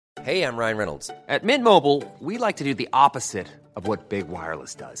Hey, I'm Ryan Reynolds. At Mint Mobile, we like to do the opposite of what Big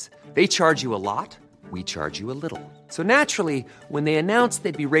Wireless does. They charge you a lot, we charge you a little. So naturally, when they announced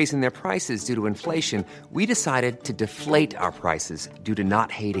they'd be raising their prices due to inflation, we decided to deflate our prices due to not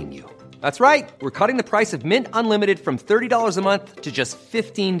hating you. That's right. We're cutting the price of Mint Unlimited from $30 a month to just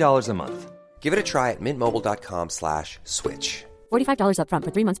 $15 a month. Give it a try at mintmobile.com/switch. $45 up front for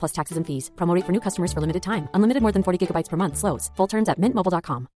 3 months plus taxes and fees. Promo rate for new customers for limited time. Unlimited more than 40 gigabytes per month. Slows full terms at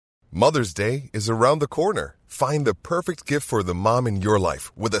mintmobile.com. Mother's Day is around the corner. Find the perfect gift for the mom in your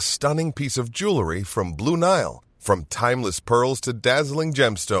life with a stunning piece of jewelry from Blue Nile. From timeless pearls to dazzling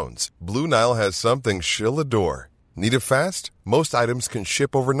gemstones, Blue Nile has something she'll adore. Need it fast? Most items can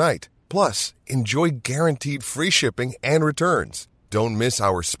ship overnight. Plus, enjoy guaranteed free shipping and returns. Don't miss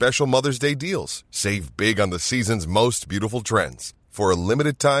our special Mother's Day deals. Save big on the season's most beautiful trends. For a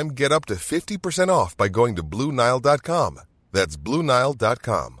limited time, get up to 50% off by going to BlueNile.com. That's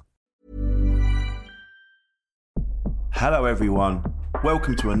BlueNile.com. Hello everyone,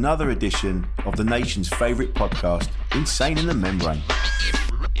 welcome to another edition of the nation's favourite podcast, Insane in the Membrane.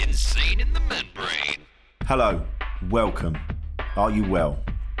 Insane in the Membrane. Hello, welcome. Are you well?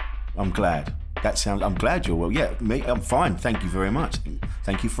 I'm glad. I'm glad you're well. Yeah, me, I'm fine. Thank you very much.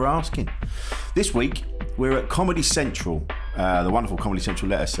 Thank you for asking. This week, we're at Comedy Central. The wonderful Comedy Central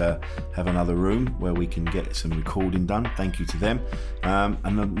let us have another room where we can get some recording done. Thank you to them.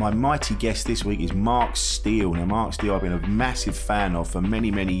 And my mighty guest this week is Mark Steel. Now, Mark Steel I've been a massive fan of for many,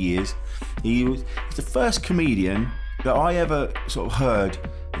 many years. He's the first comedian that I ever sort of heard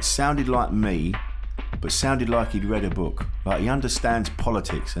that sounded like me, but sounded like he'd read a book. Like, he understands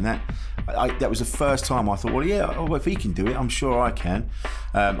politics, and that was the first time I thought, well, yeah, if he can do it, I'm sure I can.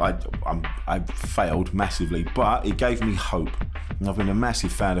 I failed massively, but it gave me hope. And I've been a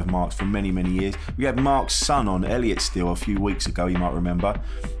massive fan of Mark's for many, many years. We had Mark's son on, Elliot Steel, a few weeks ago, you might remember.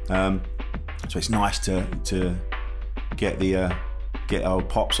 So it's nice to get old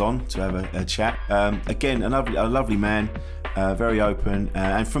Pops on to have a chat. Again, a lovely man. Very open,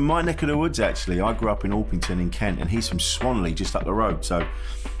 and from my neck of the woods actually. I grew up in Orpington in Kent, and he's from Swanley, just up the road. So,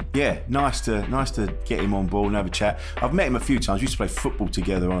 yeah, nice to get him on board and have a chat. I've met him a few times. We used to play football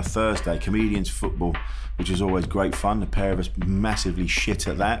together on a Thursday, comedians football, which was always great fun. The pair of us massively shit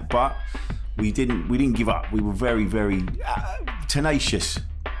at that, but we didn't give up. We were very, very tenacious,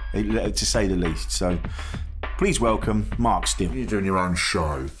 to say the least. So, please welcome Mark Steel. You're doing your own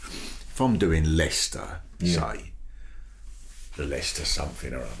show. If I'm doing Leicester, say. The Leicester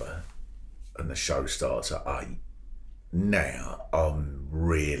something or other, and the show starts at 8. Now I'm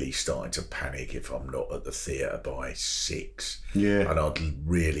really starting to panic if I'm not at the theatre by 6. Yeah. And I'd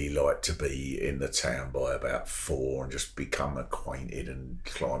really like to be in the town by about 4 and just become acquainted and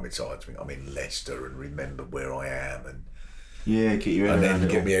climatise. I'm in Leicester and remember where I am, and get your head around it. And then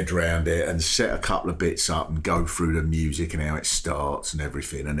get my head around it and set a couple of bits up and go through the music and how it starts and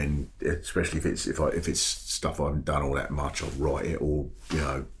everything. And then, especially if it's stuff I haven't done all that much, I'll write it all,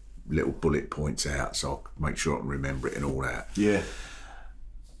 little bullet points out so I'll make sure I can remember it and all that. Yeah.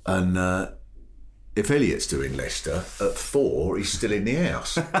 And if Elliot's doing Leicester at 4, he's still in the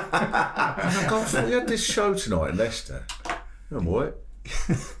house. And I go, I thought you had this show tonight in Leicester. I'm what?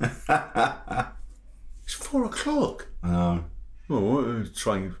 It's 4 o'clock. Oh,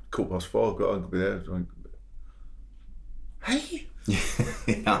 train 5:15. Got to be there. Hey,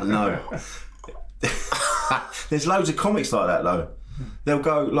 I know. There's loads of comics like that though. They'll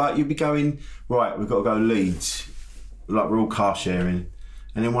go like, you'll be going, right, we've got to go Leeds, like we're all car sharing,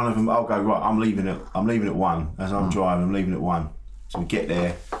 and then one of them, I'll go, right, I'm leaving at 1 as I'm driving. I'm leaving at 1, so we get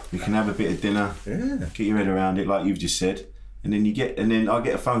there, we can have a bit of dinner, get your head around it like you've just said, and then I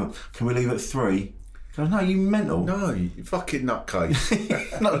get a phone. Can we leave at 3? Goes, no, you mental. No, you fucking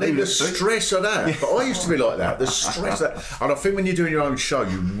nutcase. Not the stress of that. Yeah. But I used to be like that. The stress of that. And I think when you're doing your own show,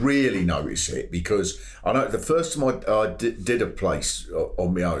 you really notice it, because I know the first time I did a place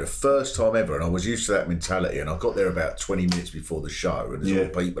on my own, the first time ever, and I was used to that mentality, and I got there about 20 minutes before the show, and there's all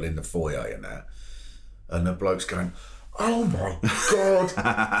people in the foyer and that, and the bloke's going, oh my God,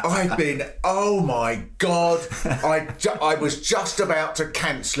 oh my God, I was just about to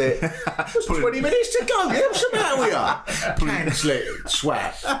cancel it. There's 20 minutes to go, what's the matter with you? Cancel it,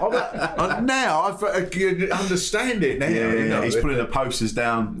 swat. Now I understand it now. Yeah, he's putting the posters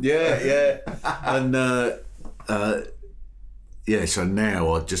down. Yeah. And so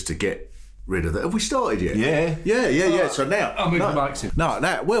now just to get rid of that. Have we started yet? Yeah. So now I'll move the mics in.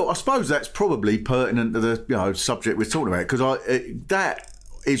 Well, I suppose that's probably pertinent to the subject we're talking about, because that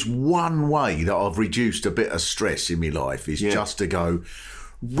is one way that I've reduced a bit of stress in my life, is just to go,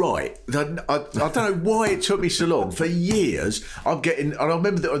 Right, I don't know why it took me so long. For years, I'm getting, and I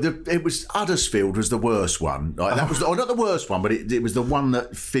remember that it was Huddersfield was the worst one. Right, that was not the worst one, but it was the one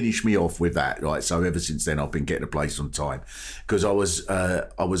that finished me off with that. Right, so ever since then, I've been getting a place on time because I was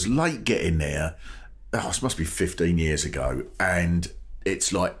late getting there. Oh, this must be 15 years ago, and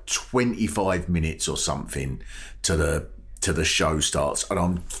it's like 25 minutes or something to the show starts, and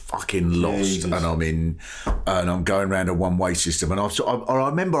I'm fucking lost. Jesus. And I'm going around a one-way system. And I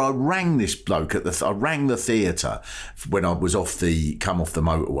remember I rang this bloke I rang the theatre when I was come off the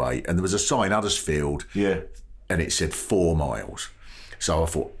motorway, and there was a sign Huddersfield, and it said 4 miles. So I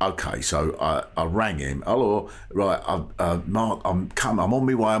thought, okay, so I rang him. Hello, right, Mark, I'm on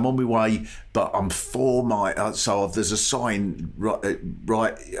my way, but I'm 4 miles. So there's a sign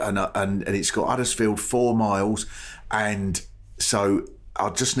right, and it's got Huddersfield 4 miles. And so I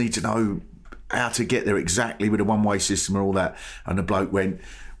just need to know how to get there exactly with a one-way system and all that. And the bloke went,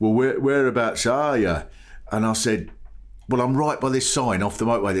 well, whereabouts are you? And I said, well, I'm right by this sign off the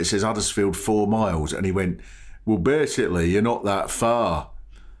motorway that says Huddersfield 4 miles. And he went, well, basically, you're not that far.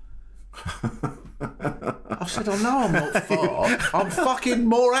 I said, oh no, I'm not far. I'm fucking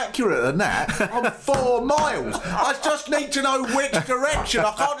more accurate than that. I'm 4 miles. I just need to know which direction.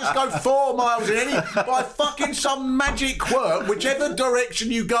 I can't just go 4 miles by fucking some magic quirk. Whichever direction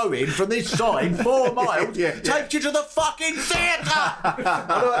you go in from this sign, 4 miles takes you to the fucking theatre.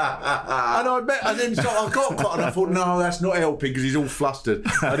 And then so I got caught, and I thought, no, that's not helping because he's all flustered.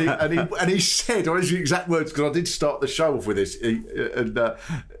 And he said, or his exact words, because I did start the show off with this.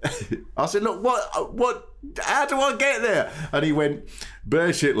 I said, look, what? How do I get there? And he went,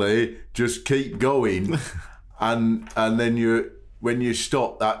 basically, just keep going, and then when you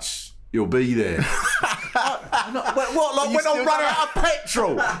stop, you'll be there. What? Like when I run out of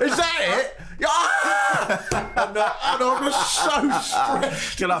petrol? Is that it? And I was so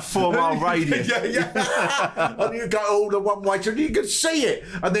stressed. You're like 4 mile radius. Yeah. And you go all the one way, so you can see it,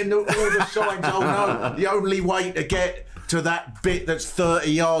 and then all the signs. Oh no, the only way to get to that bit that's 30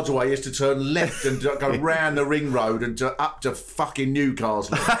 yards away is to turn left and go round the ring road and up to fucking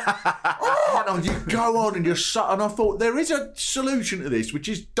Newcastle. And you go on and and I thought there is a solution to this, which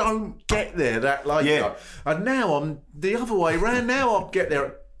is don't get there that late. Yeah. And now I'm the other way round. Now I'll get there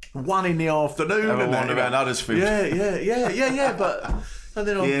at 1 in the afternoon. Have a wander around Huddersfield. Yeah. But and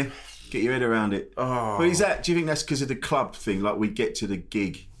then get your head around it. Oh. But do you think that's because of the club thing? Like we get to the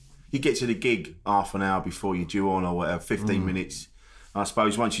gig. You get to the gig half an hour before you're due on or whatever, 15 minutes. I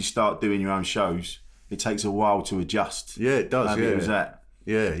suppose once you start doing your own shows, it takes a while to adjust. Yeah, it does. Maybe it was that.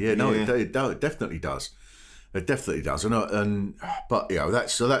 Yeah. No, it definitely does. It definitely does. But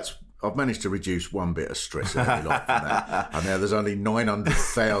that's I've managed to reduce one bit of stress in my life from that, and now there's only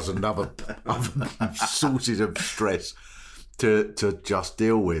 900,000 other sources of stress to just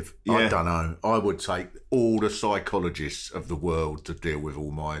deal with. Yeah. I don't know. I would take all the psychologists of the world to deal with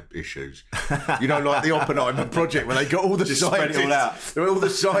all my issues. You know, like the Oppenheimer project, where they got all the scientists, all the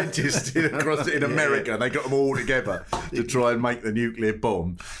scientists in America, and they got them all together to try and make the nuclear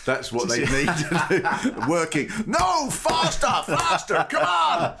bomb. That's what they need to do. Working. No, faster! Come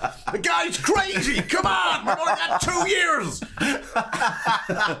on! The guy's crazy! Come on! We've only got 2 years.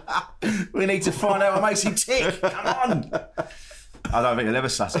 We need to find out what makes him tick. Come on! I don't think they'll ever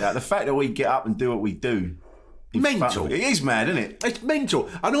suss it out. The fact that we get up and do what we do. Mental. It is mad, isn't it? It's mental.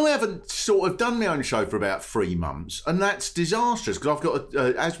 And I haven't sort of done my own show for about 3 months, and that's disastrous because I've got,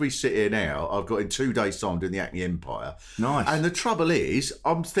 as we sit here now, I've got in 2 days' time doing the Acme Empire. Nice. And the trouble is,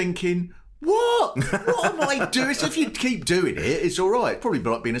 I'm thinking, what am I doing? So if you keep doing it, it's all right. It's probably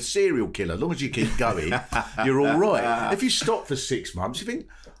like being a serial killer. As long as you keep going, you're all right. If you stop for 6 months, you think,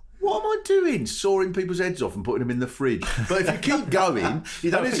 what am I doing? Sawing people's heads off and putting them in the fridge. But if you keep going, you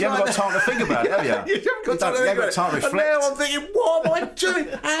haven't got time to think about it, have you? You haven't got time to reflect. And now I'm thinking, what am I doing?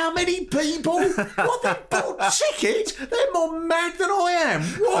 How many people? What, they bought tickets? They're more mad than I am.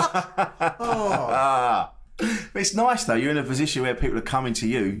 What? Oh. It's nice though. You're in a position where people are coming to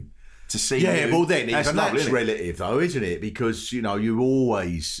you to see you. Yeah, well then, that's relative though, isn't it? Because you know you're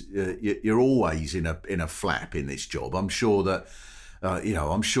always in a flap in this job. I'm sure that.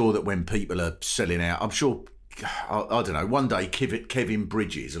 I'm sure that when people are selling out, I don't know, one day Kevin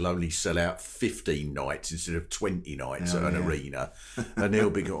Bridges will only sell out 15 nights instead of 20 nights at an arena. And he'll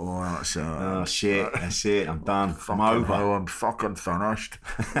be going, oh, shit, that's it, I'm done. I'm over. I'm fucking finished.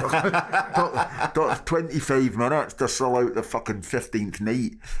 Got 25 minutes to sell out the fucking 15th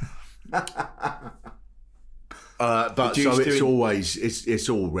night. But so it's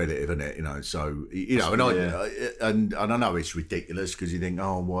all relative, isn't it? You know, so and I know it's ridiculous because you think,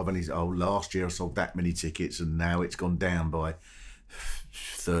 last year I sold that many tickets and now it's gone down by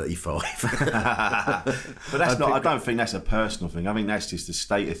 35. But that's not. I don't think that's a personal thing. I think that's just the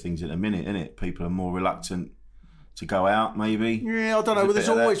state of things at the minute, isn't it? People are more reluctant to go out, maybe. Yeah, I don't know. Well, there's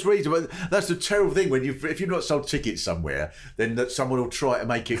always reason. But that's the terrible thing when if you've not sold tickets somewhere, then that someone will try to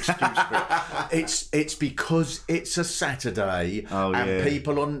make excuse for it. It's because it's a Saturday, and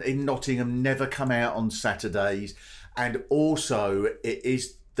people in Nottingham never come out on Saturdays, and also it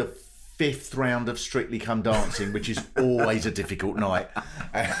is the 5th round of Strictly Come Dancing, which is always a difficult night.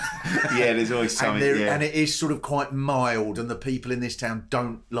 Yeah, there's always something. And it is sort of quite mild, and the people in this town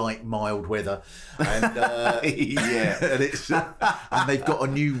don't like mild weather. And and they've got a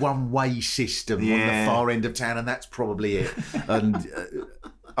new one-way system on the far end of town, and that's probably it. And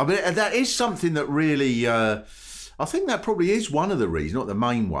I mean, that is something that really. I think that probably is one of the reasons, not the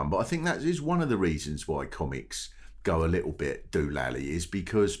main one, but I think that is one of the reasons why comics go a little bit doolally, is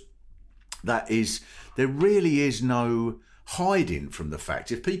because there really is no hiding from the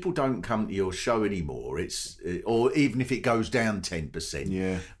fact if people don't come to your show anymore, or even if it goes down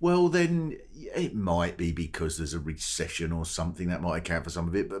 10%, well then it might be because there's a recession or something that might account for some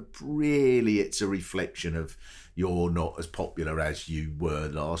of it, but really it's a reflection of you're not as popular as you were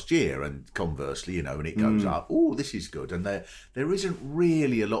last year, and conversely, and it goes up, oh, this is good, and there isn't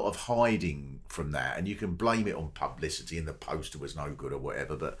really a lot of hiding from that, and you can blame it on publicity and the poster was no good or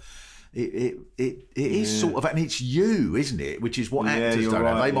whatever, but it is sort of, and it's you, isn't it? Which is what actors don't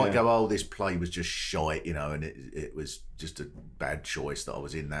have. They might go, oh, this play was just shite, and it was just a bad choice that I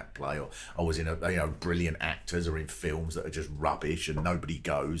was in that play, or I was in brilliant actors are in films that are just rubbish and nobody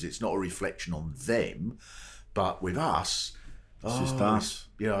goes. It's not a reflection on them, but with us, it's just us.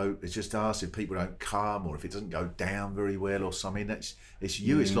 It's just us. If people don't come, or if it doesn't go down very well or something, it's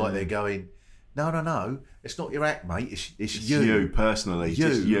you. Yeah. It's like they're going, no, it's not your act, mate. It's you. You personally,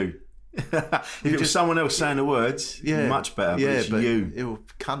 just you. If it was someone else saying the words, much better. But it's you. You're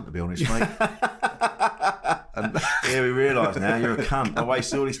a cunt, to be honest, mate. We realise now you're a cunt. I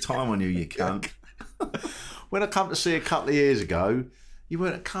wasted all this time on you, you cunt. When I come to see a couple of years ago, you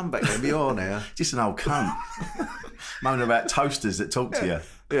weren't a cunt back then, but you are now. Just an old cunt. Moaning about toasters that talk to you.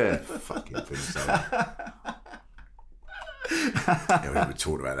 Yeah, fucking things like that. We were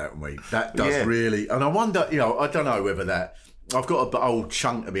talking about that, weren't we? That does really, and I wonder, I don't know whether that. I've got an old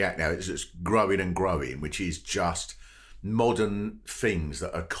chunk of the act now. It's just growing and growing, which is just modern things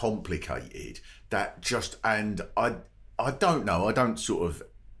that are complicated. And I don't know. I don't sort of,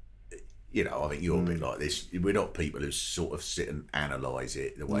 I think you're a bit like this. We're not people who sort of sit and analyse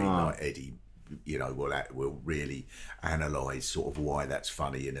it the way like Eddie, will really analyse sort of why that's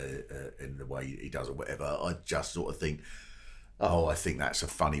funny in the way he does or whatever. I just sort of think, I think that's a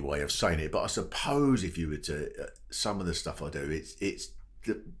funny way of saying it. But I suppose if you were to, some of the stuff I do, it's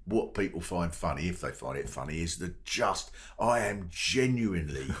what people find funny, if they find it funny, is I am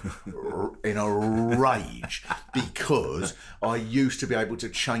genuinely in a rage because I used to be able to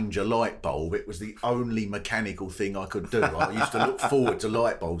change a light bulb. It was the only mechanical thing I could do. I used to look forward to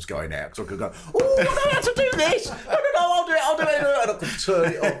light bulbs going out because I could go, oh, I know how to do this. No, I'll do it. And I could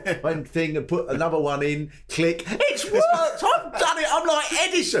turn it on and put another one in, click. It's worked. I've done it. I'm like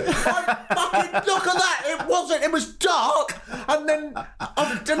Edison. Fucking look at that. It was dark. And then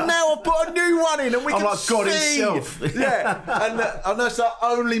now I've put a new one in and we can see. God himself. Yeah. And that's the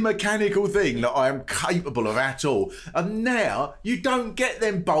only mechanical thing that I am capable of at all. And now you don't get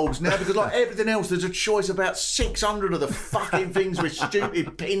them bulbs now because like everything else, there's a choice about 600 of the fucking things with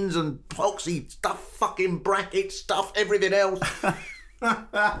stupid pins and epoxy stuff, fucking bracket stuff, everything else. I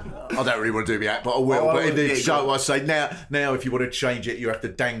don't really want to do the act, but I will. But in the show, I say now, if you want to change it, you have to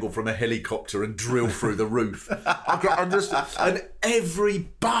dangle from a helicopter and drill through the roof. And every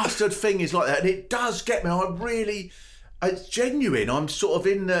bastard thing is like that, and it does get me. It's genuine. I'm sort of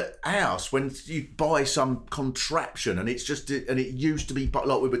in the house when you buy some contraption, and it's just, and it used to be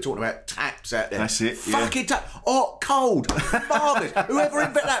like we were talking about taps out there. That's it. Fucking tap, hot, cold, marvellous. Whoever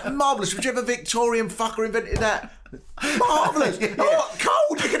invented that, marvellous. Whichever Victorian fucker invented that. Marvellous. Hot,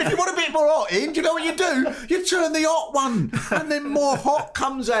 cold. If you want a bit more hot in, do you know what you do? You turn the hot one and then more hot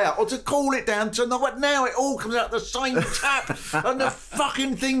comes out. Or to cool it down, now it all comes out the same tap and the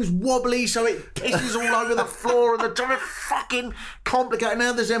fucking thing's wobbly so it pisses all over the floor and the fucking complicated.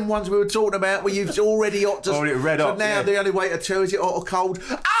 Now there's them ones we were talking about where you've already hot to... So now the only way to tell is it hot or cold.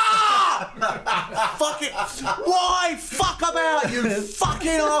 Fuck it. Why fuck about, you fucking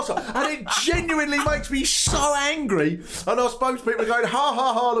arsehole? And it genuinely makes me so angry. And I suppose people are going, ha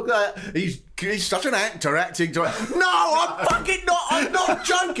ha ha, look at that. He's such an actor acting to it. No, I'm fucking not. I'm not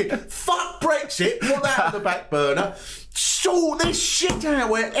joking. Fuck Brexit. Put that on the back burner. sort this shit out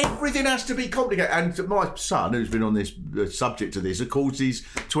where everything has to be complicated. And my son, who's been on this subject of this, of course, he's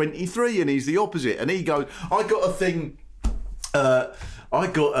 23 and he's the opposite. And he goes, I got a thing. There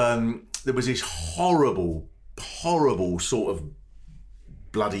was this horrible sort of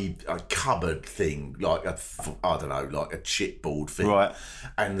bloody cupboard thing, like a chipboard thing, right?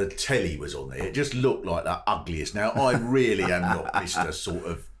 And the telly was on there. It just looked like the ugliest. Now I really am not Mr. sort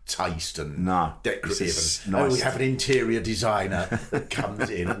of taste and decorative. And we have an interior designer that comes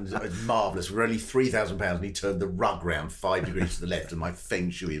in and it's marvellous. We're only £3,000 and he turned the rug round 5 degrees to the left and my feng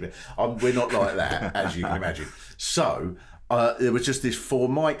shui. We're not like that, as you can imagine. So. There was just this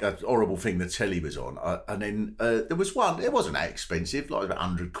horrible thing the telly was on, and then there was one. It wasn't that expensive, like about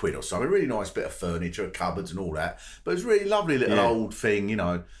 £100 or something. A really nice bit of furniture, cupboards and all that. But it was a really lovely little old thing, you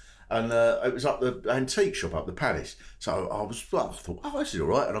know. And it was up the antique shop up the Palace. So I thought, oh, this is all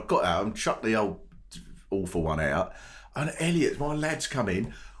right. And I got out and chucked the old awful one out. And Elliot, my lad's come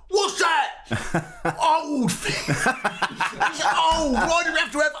in. What's that? Old thing. It's old. Why do we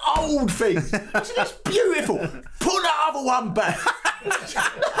have to have old things? I said, it's beautiful. Put the other one back. No,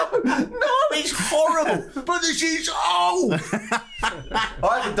 it's horrible. But this is old.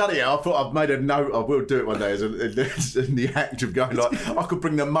 I haven't done it yet. I thought I've made a note. I will do it one day as in the act of going like, I could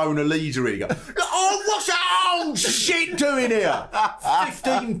bring the Mona Lisa in and go, oh, what's that old shit doing here?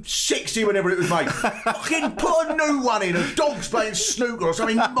 1560, whenever it was made. Fucking put a new one in. A dog's playing snooker or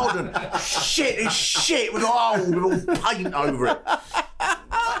something modern. Shit is shit with old with all paint over it.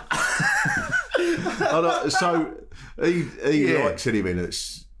 So he likes anything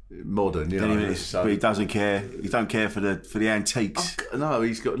that's modern, you know. But he doesn't care. He don't care for the antiques. No,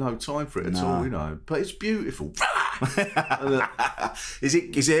 he's got no time for it at all, you know. But it's beautiful.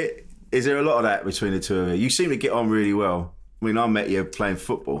 Is there a lot of that between the two of you? You seem to get on really well. I mean, I met you playing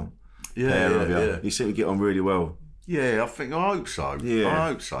football. Yeah. You seem to get on really well. Yeah, I hope so. Yeah. I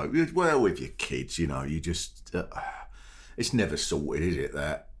hope so. Well, with your kids, you know, you just... it's never sorted, is it,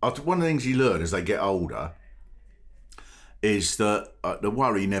 that? One of the things you learn as they get older is that the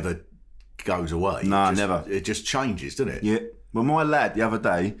worry never goes away. No, never. It just changes, doesn't it? Yeah. Well, my lad, the other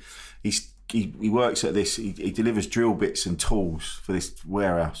day, he works at this... He delivers drill bits and tools for this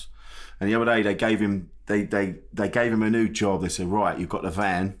warehouse. And the other day, they gave him a new job. They said, right, you've got the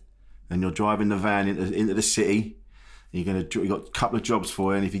van and you're driving the van into the city. You've got a couple of jobs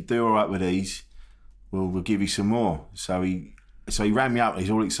for you, and if you do all right with these, we'll give you some more. So he rang me up. He's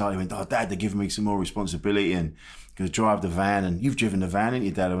all excited. He went, "Oh, Dad, they're giving me some more responsibility and going to drive the van." And you've driven the van, haven't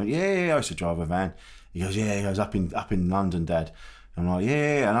you, Dad? I went, "Yeah, I used to drive a van." He goes, "Yeah." He goes, "Up in London, Dad." I'm like,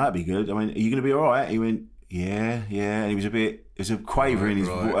 "Yeah, I know that'd be good." I mean, "Are you going to be all right?" He went, "Yeah." And he was a quaver in his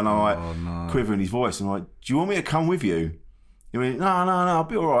voice, and I'm like, quiver in his voice. I'm like, "Do you want me to come with you?" He went, no, I'll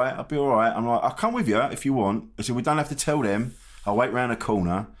be all right. I'm like, I'll come with you if you want. I said, we don't have to tell them. I'll wait round the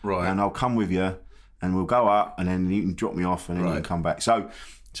corner, and I'll come with you, and we'll go up, and then you can drop me off, and then you can come back. So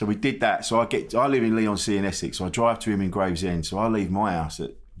we did that. So I live in Leigh-on-Sea in Essex, so I drive to him in Gravesend. So I leave my house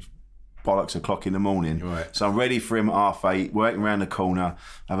at bollocks o'clock in the morning. Right. So I'm ready for him at 8:30, working round the corner,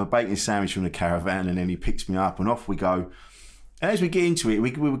 have a bacon sandwich from the caravan, and then he picks me up, and off we go. And as we get into it, we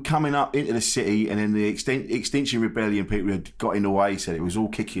were coming up into the city, and then the Extinction Rebellion people had got in the way, said it was all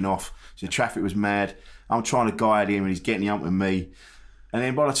kicking off. So the traffic was mad. I'm trying to guide him, and he's getting up with me. And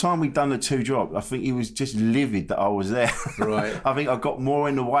then by the time we'd done the two jobs, I think he was just livid that I was there. Right. I think I got more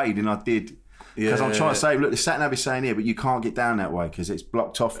in the way than I did. Because I'm trying to say, look, the sat-nav is saying here, but you can't get down that way because it's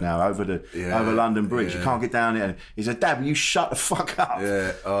blocked off now over London Bridge. You can't get down there. And he said, Dad, will you shut the fuck up?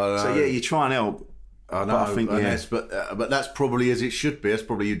 Yeah, I know. So you try and help. I know, but that's probably as it should be. That's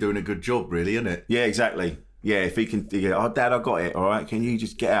probably you doing a good job, really, isn't it? Yeah, exactly. Yeah, if he can, oh, Dad, I got it. All right, can you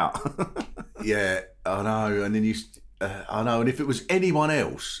just get out? Yeah, I know. And then I know. And if it was anyone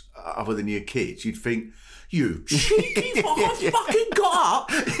else other than your kids, you'd think, you cheeky fucking got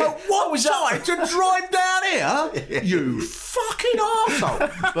up at one time to drive down here, you fucking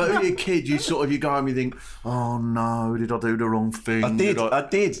arsehole. But with your kid, you go home and you think, oh no, did I do the wrong thing? I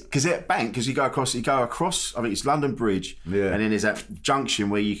did. Because at Bank, because you go across, I think it's London Bridge, and then there's that junction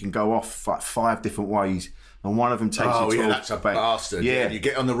where you can go off like 5 different ways. And one of them takes you to that's a bastard. Yeah. You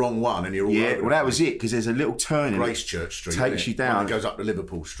get on the wrong one and you're all over. Well, that was it, because there's a little turn in Gracechurch Street. Takes you down. It goes up to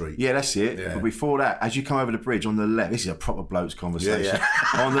Liverpool Street. Yeah, that's it. Yeah. But before that, as you come over the bridge on the left, this is a proper blokes conversation.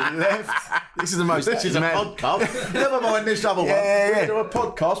 Yeah. On the left, this is the most... This is a podcast. Never mind this other one. We're doing a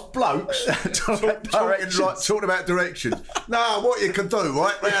podcast, blokes, talking about directions. No, what you can do,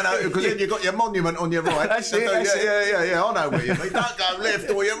 right? Because then you've got your monument on your right. That's it. Yeah, I know what you mean. Don't go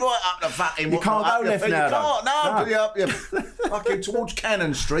left or you're right up the fucking... You can't go left now, though. not. No. Yeah. Fucking towards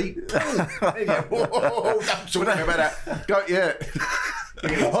Cannon Street. Don't talk about that. Go, yeah.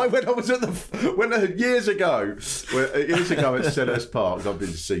 When I was at years ago at Selhurst Park, I've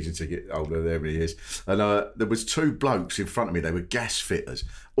been to season ticket holder there many years, and there was two blokes in front of me. They were gas fitters,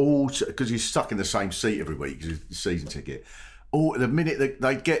 all because you're stuck in the same seat every week because it's the season ticket. All the minute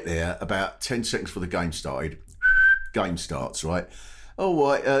they get there, about 10 seconds before the game started, game starts, right? Oh,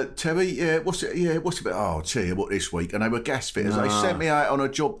 right, Terry, what's it about? Oh, I'll tell you what, this week, and they were gas fitters. They sent me out on a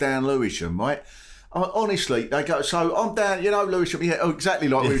job down Lewisham, right? Honestly, they go, so I'm down, Lewisham, exactly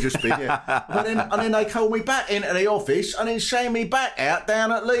like we've just been, yeah. And then they call me back into the office and then send me back out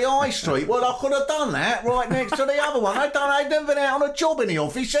down at Lee High Street. Well, I could have done that right next to the other one. They've never been out on a job in the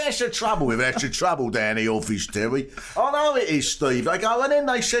office. That's the trouble with extra trouble down the office, Terry. I know it is, Steve. They go, and then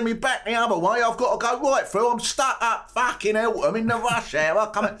they send me back the other way. I've got to go right through. I'm stuck up fucking Eltham in the rush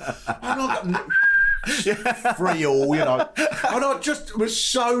hour. Free all, And I just was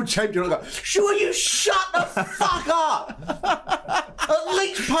so tempted. I go, sure, you shut the fuck up. At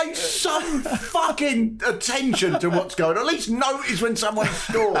least pay some fucking attention to what's going on. At least notice when someone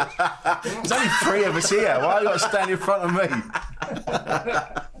scores. There's only three of us here. Why have you got to stand in front of me?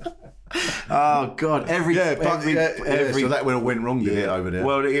 Oh God! Every so that went wrong, did it, over there?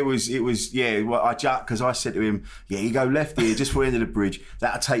 Well, it was. Well, because I said to him, you go left here, just for the end of the bridge.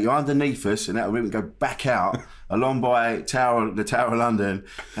 That'll take you underneath us, and that'll go back out along by the Tower of London.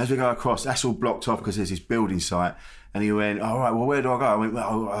 As we go across, that's all blocked off because there's this building site. And he went, all right, well, where do I go? I went,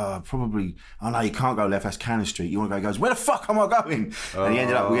 well, probably, no, you can't go left, that's Cannon Street. You want to go? He goes, where the fuck am I going? And we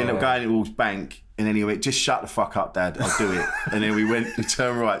ended up going towards Bank. And then he went, just shut the fuck up, Dad, I'll do it. And then we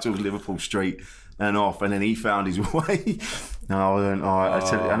turned right towards Liverpool Street and off. And then he found his way. No, I went, all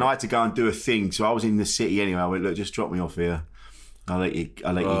right. And I had to go and do a thing. So I was in the city anyway. I went, look, just drop me off here. I'll let you get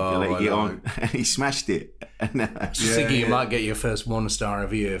on. And he smashed it. Thinking you might get your first 1-star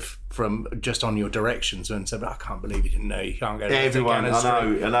review from just on your directions and said, I can't believe you didn't know you can't go to everyone. I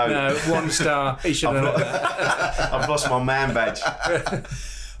know. No, 1 star. He should have. I've lost my man badge.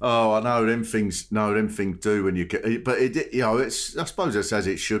 Oh, I know them things. No, them things do when you get. But it's. I suppose it's as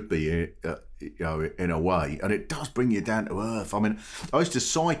it should be. In a way, and it does bring you down to earth. I mean, I used to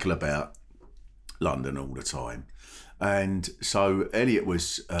cycle about London all the time. And so Elliot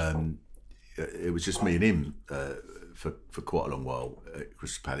was, it was just me and him for quite a long while at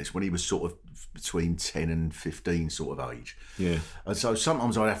Crystal Palace when he was sort of between 10 and 15 sort of age. Yeah. And so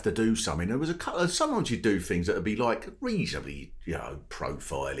sometimes I'd have to do something. There was a couple. Sometimes you'd do things that would be like reasonably,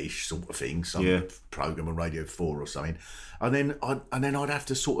 profile-ish sort of thing. Some programme on Radio 4 or something. And then I'd have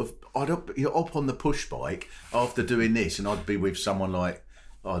to sort of up on the push bike after doing this, and I'd be with someone like,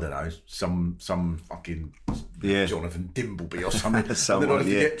 I don't know, some fucking Jonathan Dimbleby or something. And then I'd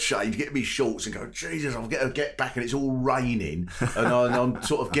get shaved, get me shorts and go, Jesus, I've got to get back and it's all raining. And I'm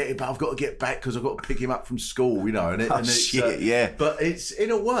sort of getting back, I've got to get back because I've got to pick him up from school, And But it's, in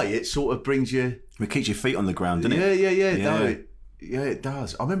a way, it sort of brings you... It keeps your feet on the ground, doesn't it? Yeah, it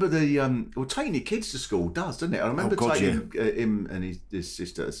does. I remember taking your kids to school does, doesn't it? I remember taking him and his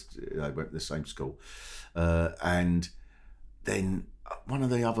sister, they went to the same school. And then... one of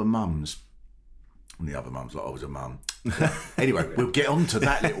the other mums, like I was a mum. Anyway, we'll get on to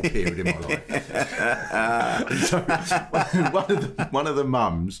that little period in my life. So, one of the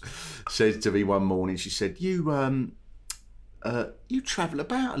mums said to me one morning, she said, you travel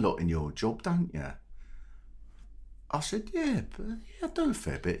about a lot in your job, don't you? I said, yeah, I do a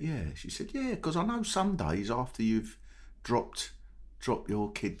fair bit, yeah. She said, yeah, because I know some days after you've dropped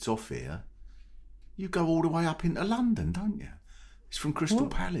your kids off here, you go all the way up into London, don't you? It's from Crystal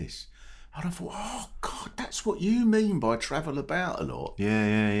Palace. And I thought, oh, God, that's what you mean by travel about a lot.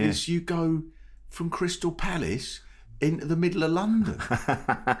 Yeah. Is you go from Crystal Palace into the middle of London.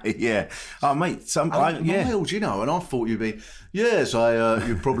 Yeah. Oh, mate, miles, and I thought you'd be, yes,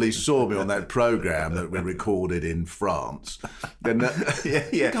 you probably saw me on that programme that we recorded in France. And,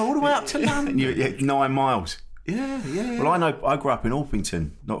 you go all the way up to London. 9 miles. Yeah. Well, I know, I grew up in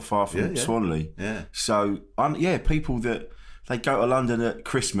Orpington, not far from Swanley. Yeah. So, people that... They go to London at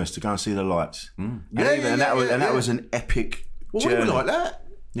Christmas to go and see the lights. Mm. That was an epic journey. We were like that.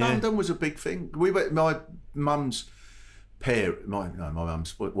 Yeah. London was a big thing. We went. My mum's parents. My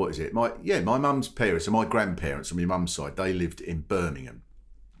mum's. What is it? My mum's parents and my grandparents on my mum's side. They lived in Birmingham.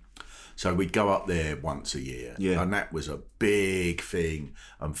 So we'd go up there once a year, and that was a big thing,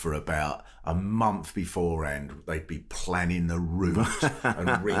 and for about a month beforehand, they'd be planning the route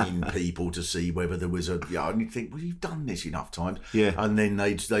and ringing people to see whether there was and you'd think, well, you've done this enough times, and then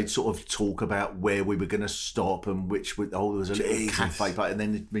they'd sort of talk about where we were going to stop and there was a little cafe, and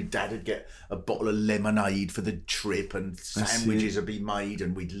then my dad would get a bottle of lemonade for the trip, and sandwiches would be made,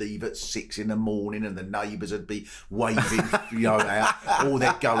 and we'd leave at 6 a.m, and the neighbours would be waving, out, all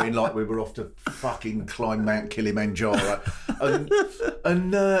that going like we were off to fucking climb Mount Kilimanjaro,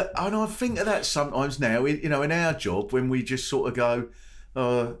 and I think of that sometimes now, in our job, when we just sort of go,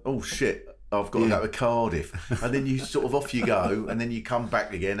 oh shit, I've got to go to Cardiff, and then you sort of off you go, and then you come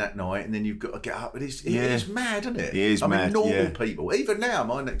back again at night, and then you've got to get up. It's mad, isn't it? It is mad. I mean, normal people, even now,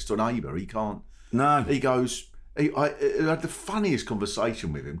 my next door neighbour, he can't. No, he goes. I had the funniest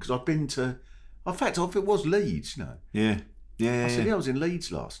conversation with him because I've been to. In fact, if it was Leeds, Yeah. I said, I was in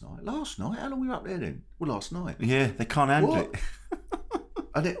Leeds last night. Last night? How long were you up there then? Well, last night. Yeah, they can't handle it.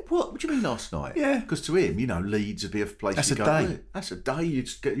 And what do you mean last night? Yeah. Because to him, Leeds would be a place That's to a go. day. That's a day.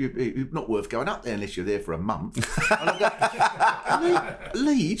 You're not worth going up there unless you're there for a month. And I go,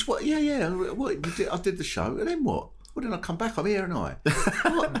 Leeds? What? Yeah. What? I did the show, and then what? Well, then I come back, I'm here, and I.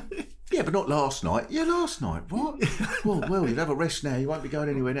 What? Yeah, but not last night. Yeah, last night. What? Well, you'll have a rest now. You won't be going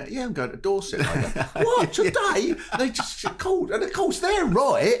anywhere now. Yeah, I'm going to Dorset later. What? Today? They just called. And of course, they're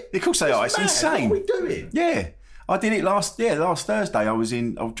right. Of course they are. It's insane. What are we doing? Yeah. I did it last Thursday.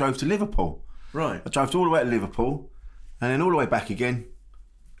 I drove to Liverpool. Right. I drove all the way to Liverpool and then all the way back again.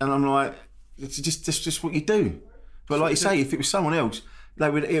 And I'm like, it's just what you do. But like you say, if it was someone else,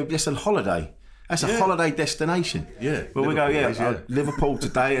 it would be just a holiday. That's a holiday destination. Yeah. Well, we go, Liverpool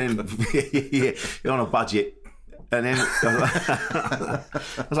today, and you're on a budget. And then I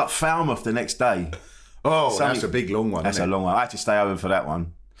was like Falmouth the next day. Oh, that's a big long one. That's a long one. I had to stay over for that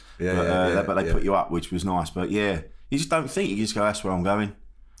one. But they put you up, which was nice. But yeah, you just don't think. You just go, that's where I'm going.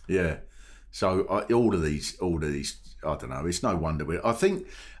 Yeah. So all of these, I don't know. It's no wonder. I think,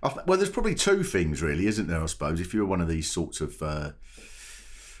 there's probably two things really, isn't there? I suppose if you're one of these sorts of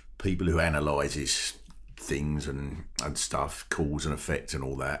people who analyses things and stuff, cause and effect and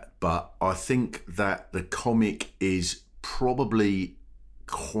all that. But I think that the comic is probably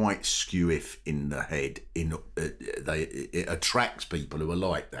quite skew-if in the head. It attracts people who are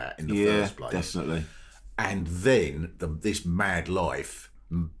like that in the first place. Definitely. And then this mad life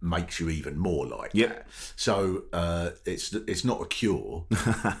makes you even more like that. So it's not a cure.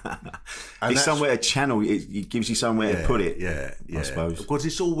 It's somewhere to channel. It gives you somewhere to put it. Yeah. I suppose because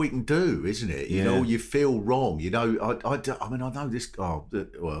it's all we can do, isn't it? You feel wrong. I know this.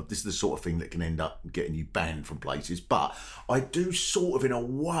 This is the sort of thing that can end up getting you banned from places. But I do sort of, in a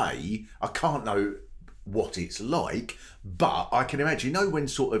way, I can't know what it's like, but I can imagine. When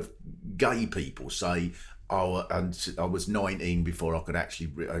sort of gay people say, and I was 19 before I could actually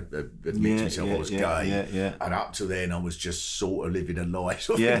admit to myself I was gay. And up to then I was just sort of living a life.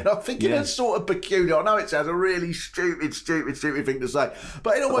 I'm thinking that's sort of peculiar. I know it sounds a really stupid thing to say,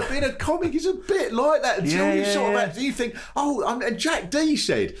 but being a comic is a bit like that until you sort of actually think, and Jack D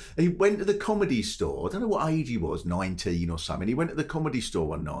said he went to the Comedy Store. I don't know what age he was, 19 or something. He went to the Comedy Store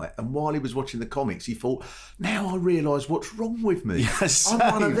one night, and while he was watching the comics, he thought, now I realise what's wrong with me. I'm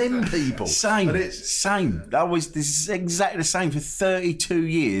one of them people. Same. This is exactly the same for 32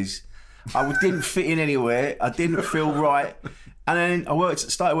 years. I didn't fit in anywhere. I didn't feel right. And then I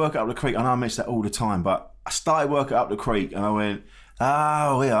started working up the creek. I know I mention that all the time, but I started working up the creek and I went,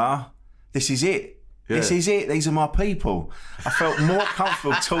 we are. This is it. Yeah. This is it. These are my people. I felt more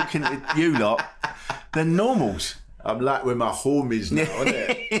comfortable talking to you lot than normals. I'm like with my homies now, isn't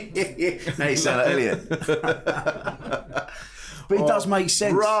it? Now you sound like Elliot. But it does make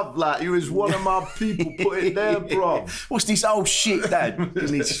sense. Bruv, like, he was one of my people. Put it there, bruv. What's this old shit, Dad?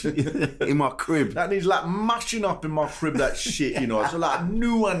 in my crib. That needs like mashing up in my crib, that shit, It's like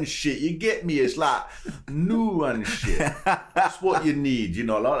new and shit. You get me? It's like new and shit. That's what you need,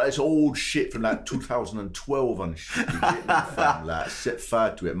 Like it's old shit from like 2012 and shit. You get me, fam? Like, set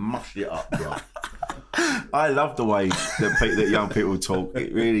fire to it, mash it up, bruv. I love the way that young people talk.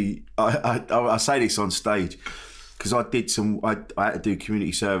 It really, I say this on stage. Because I had to do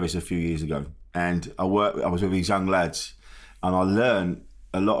community service a few years ago, and I was with these young lads, and I learned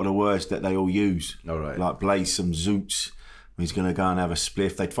a lot of the words that they all use. All right. Like blaze some zoots when he's going to go and have a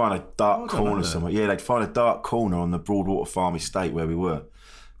spliff. They'd find a dark corner somewhere. Yeah, they'd find a dark corner on the Broadwater Farm estate where we were,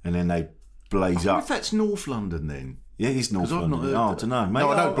 and then they'd blaze up. If that's North London then. Yeah, it is North 'Cause I've London. not heard I that. don't know, mate. No,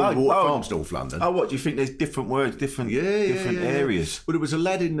 I know Broadwater Farm's North London. Oh, what do you think? There's different words, different areas. Well, there was a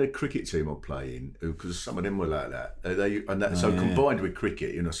lad in the cricket team I play in, because some of them were like that. So combined with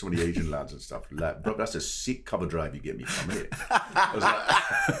cricket, you know, some of the Asian lads and stuff, like, bro, that's a sick cover drive you get me from here. I was like,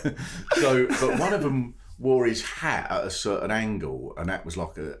 but one of them wore his hat at a certain angle, and that was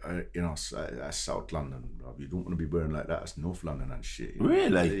like that's South London. Bro. You don't want to be wearing like that. That's North London and shit.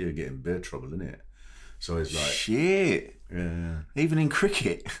 Really? Yeah, you're getting bear trouble, isn't it? So it's like shit. Yeah. Even in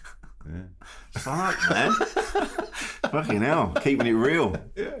cricket. Yeah. Fuck, man. Fucking hell. Keeping it real.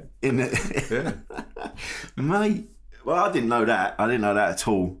 Yeah. Yeah. Mate. Well, I didn't know that. I didn't know that at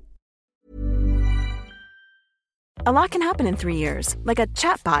all. A lot can happen in 3 years, like a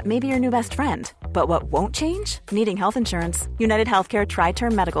chatbot may be your new best friend. But what won't change? Needing health insurance. United Healthcare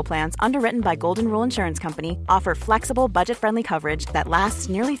Tri-Term Medical Plans, underwritten by Golden Rule Insurance Company, offer flexible, budget-friendly coverage that lasts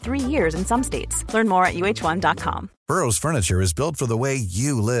nearly 3 years in some states. Learn more at uh1.com. Burrow's furniture is built for the way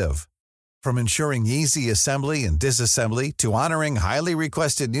you live. From ensuring easy assembly and disassembly to honoring highly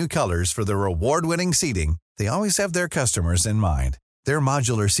requested new colors for their award-winning seating, they always have their customers in mind. Their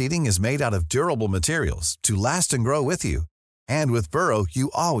modular seating is made out of durable materials to last and grow with you. And with Burrow,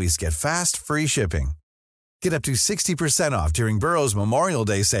 you always get fast, free shipping. Get up to 60% off during Burrow's Memorial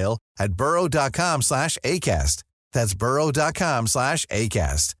Day sale at burrow.com/ACAST. That's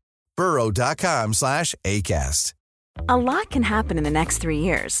burrow.com/ACAST. burrow.com/ACAST. A lot can happen in the next 3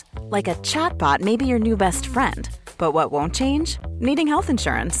 years. Like a chatbot may be your new best friend. But what won't change? Needing health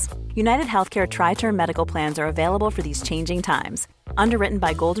insurance. United Healthcare Tri-Term Medical Plans are available for these changing times. Underwritten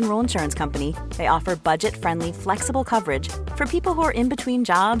by Golden Rule Insurance Company, they offer budget-friendly, flexible coverage for people who are in between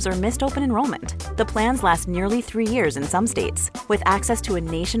jobs or missed open enrollment. The plans last nearly 3 years in some states, with access to a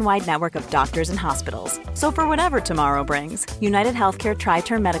nationwide network of doctors and hospitals. So for whatever tomorrow brings, United Healthcare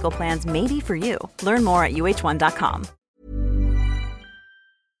Tri-Term Medical Plans may be for you. Learn more at uh1.com.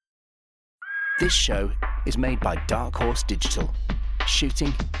 This show is made by Dark Horse Digital.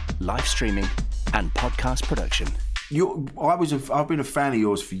 Shooting, live streaming, and podcast production. I've been a fan of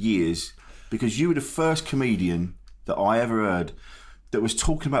yours for years because you were the first comedian that I ever heard that was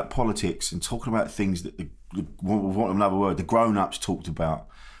talking about politics and talking about things that the grown-ups talked about,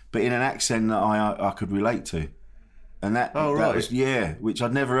 but in an accent that I could relate to. And that was, which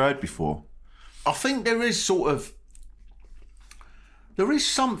I'd never heard before. I think there is something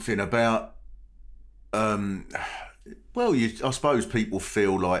about, I suppose people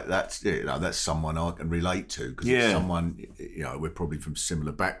feel like that's someone I can relate to because it's someone, we're probably from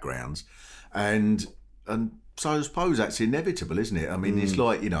similar backgrounds, and so I suppose that's inevitable, isn't it? I mean, it's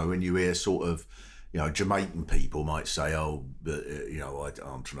like when you hear sort of, Jamaican people might say, I'm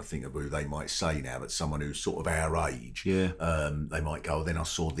trying to think of who they might say now, but someone who's sort of our age, they might go, then I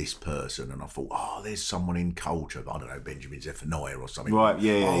saw this person and I thought, there's someone in culture, I don't know, Benjamin Zephaniah or something. Right,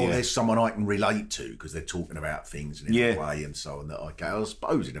 there's someone I can relate to because they're talking about things in a way and so on that I go, I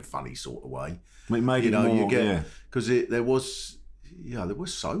suppose in a funny sort of way. It made it more, because it was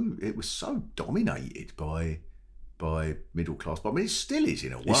so dominated by middle class, but I mean, it still is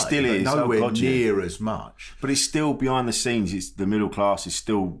in a way. It still is. Nowhere near as much. But it's still behind the scenes. It's the middle class is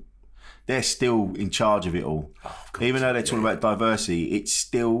still, they're still in charge of it all. Even though they're talking about diversity, it's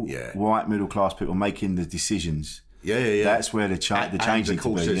still white middle class people making the decisions. Yeah. That's where the change of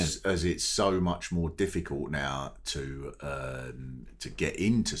course, to be. as it's so much more difficult now to get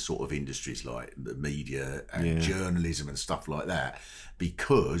into sort of industries like the media and journalism and stuff like that,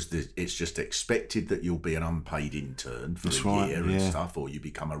 because it's just expected that you'll be an unpaid intern for a year and stuff, or you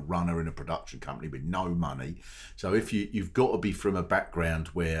become a runner in a production company with no money. So if you've got to be from a background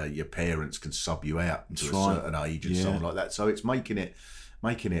where your parents can sub you out to a certain age and something like that. So it's making it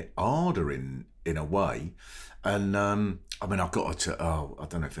harder in a way. And I mean, I've got to. I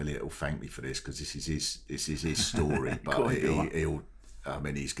don't know if Elliot will thank me for this because this is his story, but he'll. I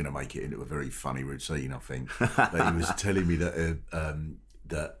mean, he's going to make it into a very funny routine, I think. But he was telling me that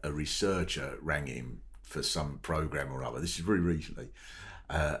a researcher rang him for some program or other. This is very recently,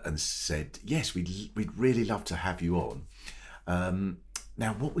 and said, "Yes, we'd really love to have you on."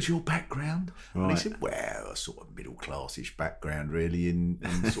 Now, what was your background? Right. And he said, well, a sort of middle-classish background, really, in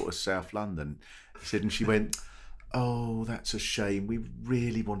sort of South London. He said, and she went, oh, that's a shame. We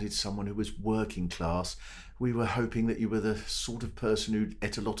really wanted someone who was working class. We were hoping that you were the sort of person who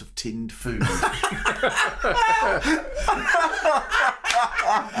ate a lot of tinned food.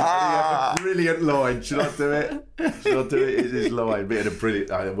 A brilliant line. Should I do it? It's his line. But he had a brilliant.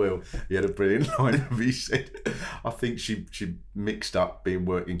 I will. He had a brilliant line. He said, "I think she mixed up being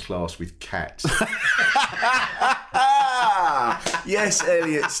working class with cats." Yes,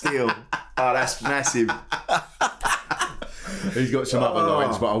 Elliot Steele. Oh, that's massive. He's got some other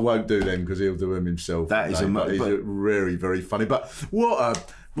lines, but I won't do them because he'll do them himself. That is he's very, very funny. But what a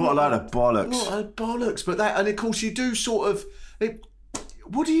load of bollocks. What a bollocks. But that, and of course, you do sort of.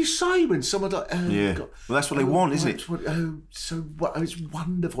 What do you say when someone like? Yeah. Well, that's what they want, isn't it? It's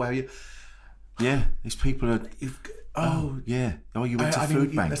wonderful how you. Yeah, these people are. Yeah. Oh, you went to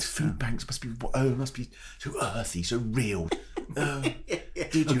food banks. That's food banks must be so earthy, so real.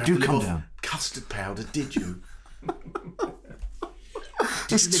 Did you do come down? Custard powder? Did you?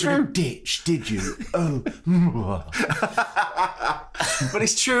 It's true. In a ditch, did you? Oh. But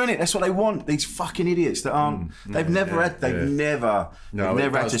it's true, isn't it? That's what they want. These fucking idiots that aren't. They've never had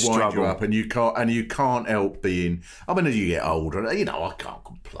to struggle. You up, and you can't help being. I mean, as you get older, I can't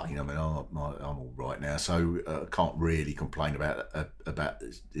complain. I mean, I'm all right now, so I can't really complain about.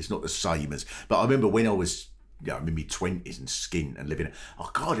 It's not the same as. But I remember when I was. I'm in my 20s and skint and living.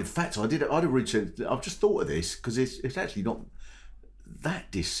 Oh God! In fact, I've just thought of this because it's actually not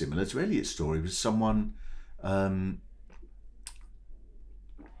that dissimilar to Elliot's story. It was someone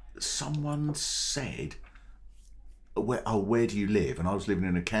said, where do you live? And I was living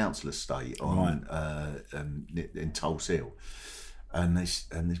in a council estate in Tulse Hill. And this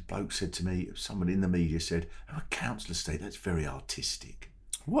bloke said to me, someone in the media said, a council estate, that's very artistic.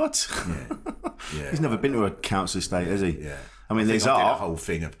 What? Yeah. He's never been to a council estate, has he? Yeah. I mean, there's a art. whole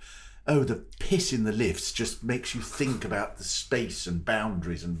thing of, the piss in the lifts just makes you think about the space and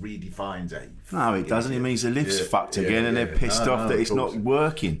boundaries and redefines it. No, it doesn't. It means the lift's fucked again and they're pissed off that it's not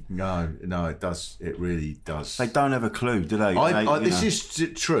working. No, it does. It really does. They don't have a clue, do they? This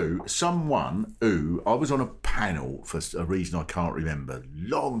is true. Someone who, I was on a panel for a reason I can't remember,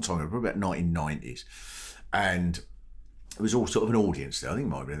 long time ago, probably about 1990s, and it was all sort of an audience there. I think it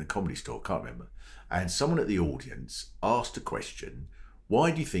might have been in the Comedy Store, can't remember. And someone at the audience asked a question,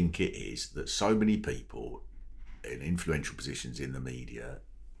 why do you think it is that so many people in influential positions in the media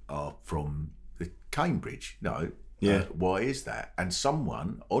are from Cambridge? No. Yeah. Why is that? And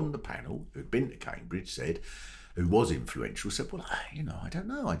someone on the panel who'd been to Cambridge said, who was influential, said, well, I don't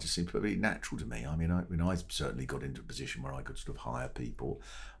know. I just seem pretty natural to me. I mean, I certainly got into a position where I could sort of hire people.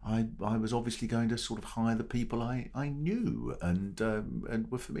 I was obviously going to sort of hire the people I knew and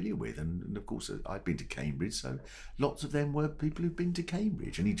were familiar with. And of course, I'd been to Cambridge, so lots of them were people who'd been to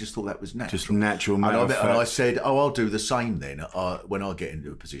Cambridge. And he just thought that was natural. Just natural, matter of fact. And I said, I'll do the same then. When I get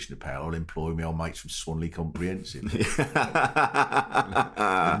into a position of power, I'll employ my old mates from Swanley Comprehensive. The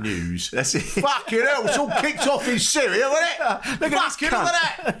news. That's it. Fucking hell, it's all kicked off in Syria, wasn't it? Look at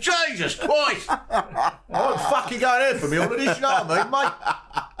that. Jesus Christ. I wasn't fucking going there for me holidays, you know what I mean, mate?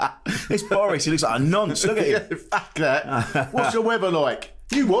 It's Boris, he looks like a nonce, look at him. Yeah, fuck that. What's the weather like?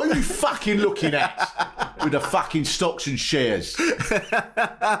 What are you fucking looking at? With the fucking stocks and shares.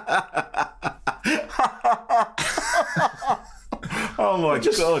 Oh my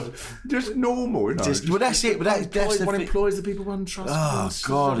God! Just normal, you know? Well, that's it. But that's one employs the people one trusts. Oh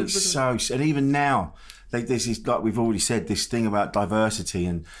God, it's so. And even now, this is like we've already said this thing about diversity,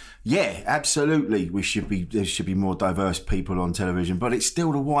 and yeah, absolutely, there should be more diverse people on television. But it's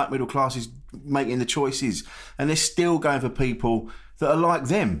still the white middle classes making the choices, and they're still going for people that are like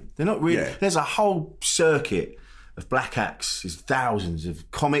them. They're not really. Yeah. There's a whole circuit of black acts. There's thousands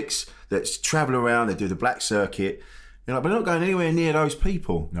of comics that travel around. They do the black circuit. You're like, but they're not going anywhere near those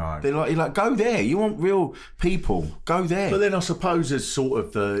people. No. You're like, go there. You want real people, go there. But then I suppose as sort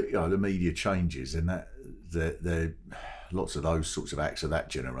of the media changes and that the lots of those sorts of acts of that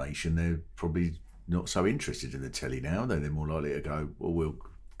generation, they're probably not so interested in the telly now. They're more likely to go, well, we'll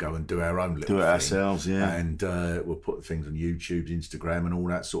go and do our own little thing. Ourselves, yeah. And we'll put things on YouTube, Instagram and all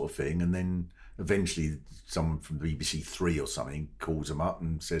that sort of thing. And then eventually someone from BBC Three or something calls them up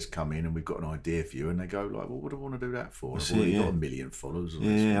and says, come in and we've got an idea for you. And they go like, well, what do I want to do that for? I've already got 1 million followers.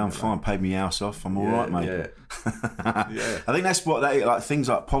 Yeah, I'm fine. Paid me house off. I'm all right, mate. Yeah. Yeah. I think that's what like things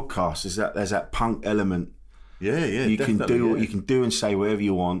like podcasts is that there's that punk element. Yeah, you can do and say whatever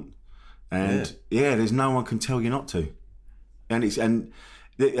you want. And there's no one can tell you not to. But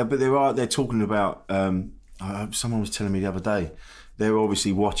they're talking about someone was telling me the other day, they're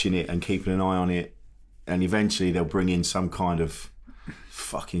obviously watching it and keeping an eye on it, and eventually they'll bring in some kind of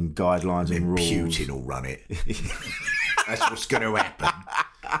fucking guidelines and rules. Putin will run it. That's what's going to happen.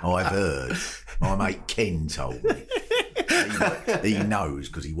 I've heard. My mate Ken told me. He knows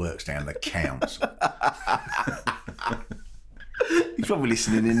because he works down the council. He's probably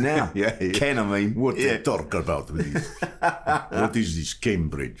listening in now. Yeah. Ken, I mean. What do you talk about with this? What is this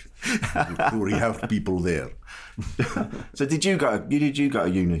Cambridge? We have people there. So did you go to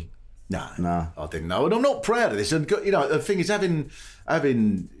uni? No, I didn't know, and I'm not proud of this. And the thing is, having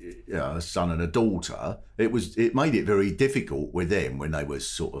a son and a daughter, it made it very difficult with them when they were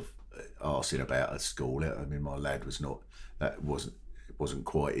sort of arsing about at school. I mean, my lad wasn't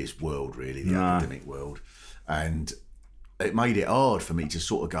quite his world really, the academic world, and it made it hard for me to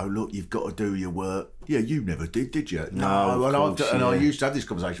sort of go, look, you've got to do your work. Yeah, you never did you? No, and I used to have this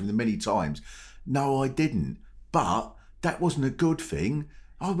conversation with them many times. No, I didn't, but that wasn't a good thing.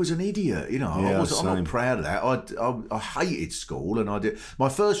 I was an idiot, I'm not proud of that. I hated school, and I did my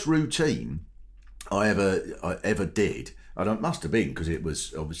first routine I ever did. And it must have been because it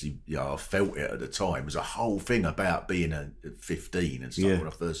was obviously, I felt it at the time. It was a whole thing about being 15 and stuff when I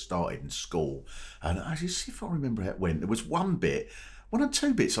first started in school. And I just, if I remember how it went, there was one or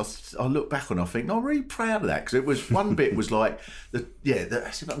two bits I look back on, I think, I'm really proud of that, because it was one bit was like, see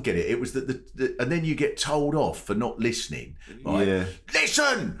if I can get it. It was and then you get told off for not listening. Right? Yeah.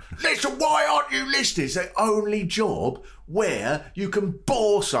 Listen, why aren't you listening? It's the only job where you can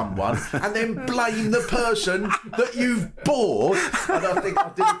bore someone and then blame the person that you've bored. And I did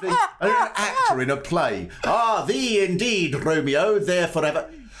an actor in a play. Thee indeed, Romeo, there forever.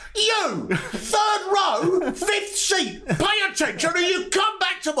 You, 3rd row, 5th seat, pay attention, or you come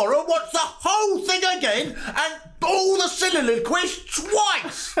back tomorrow and watch the whole thing again and all the soliloquies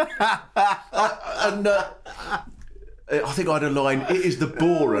twice. I think I had a line, it is the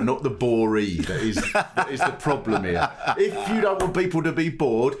borer, not the boree, that is the problem here. If you don't want people to be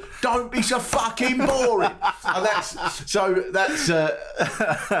bored, don't be so fucking boring. And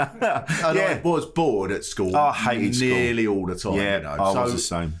I was bored at school. I hated nearly school all the time. Yeah, I was the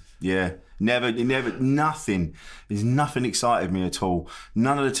same. Yeah, never, nothing. There's nothing excited me at all.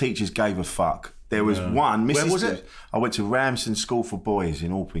 None of the teachers gave a fuck. There was one. Where was it? I went to Ramsden School for Boys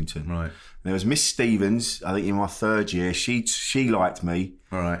in Orpington. Right. There was Miss Stevens, I think in my 3rd year. She liked me.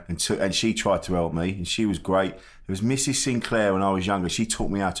 All right. And she tried to help me, and she was great. There was Mrs. Sinclair when I was younger. She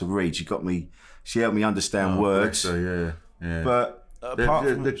taught me how to read. She helped me understand words. Yeah. But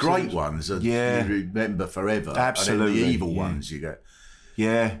the great ones, you remember forever. Absolutely. And then the evil ones you get.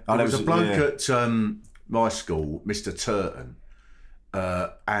 Yeah. There was a bloke at my school, Mr. Turton,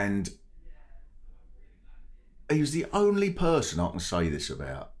 and he was the only person I can say this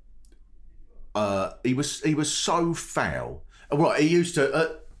about. He was so foul. Right, he used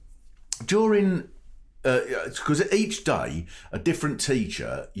to during because each day a different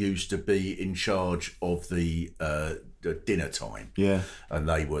teacher used to be in charge of the dinner time. Yeah, and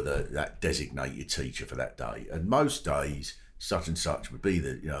they were that designated teacher for that day. And most days, such and such would be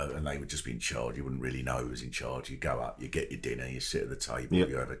and they would just be in charge. You wouldn't really know who was in charge. You go up, you get your dinner, you sit at the table,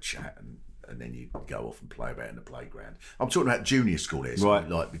 you have a chat, and then you go off and play about in the playground. I'm talking about junior school here, so right,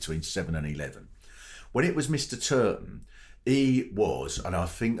 like between 7 and 11. When it was Mr. Turton, he was, and I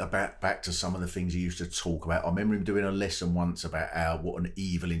think back to some of the things he used to talk about. I remember him doing a lesson once about what an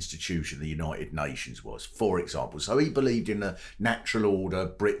evil institution the United Nations was, for example. So he believed in the natural order,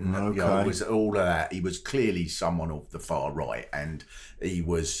 Britain, was all of that. He was clearly someone of the far right, and he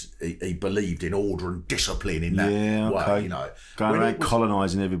believed in order and discipline in that way. Going around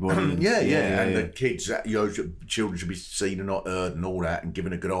colonising everybody. And the kids, children should be seen and not heard, and all that, and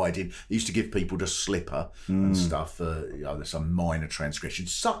given a good idea. He used to give people the slipper and stuff. There's some minor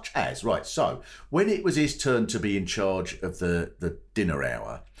transgressions, such as so when it was his turn to be in charge of the dinner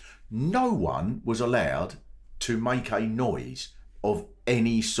hour, no one was allowed to make a noise of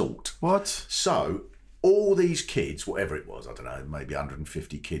any sort. What? So all these kids, whatever it was, I don't know, maybe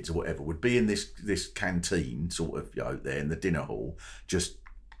 150 kids or whatever, would be in this canteen, sort of, there in the dinner hall, just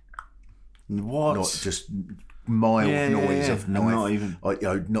what? Not just mild noise of knife, not even,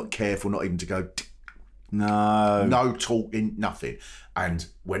 not careful, not even to go. No talking, nothing. And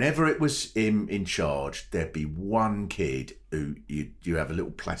whenever it was him in charge, there'd be one kid who you have a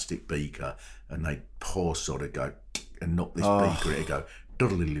little plastic beaker, and they'd pour soda, go and knock this beaker, it'd go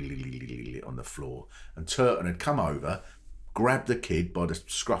on the floor. And Turton had come over, grabbed the kid by the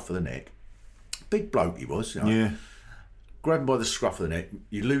scruff of the neck. Big bloke he was, Grab him by the scruff of the neck,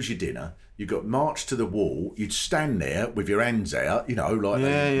 you lose your dinner, you got marched to the wall, you'd stand there with your hands out, like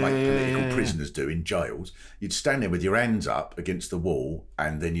they make political prisoners do in jails. You'd stand there with your hands up against the wall,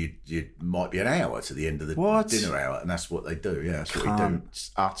 and then you might be an hour to the end of the dinner hour, and that's what they do. Yeah, that's what they do.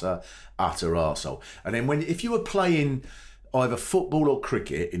 It's utter arsehole. And then if you were playing either football or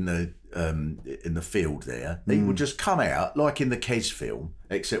cricket in the field there, he would just come out like in the Kes film,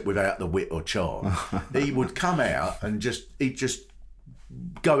 except without the wit or charm. He would come out and he'd just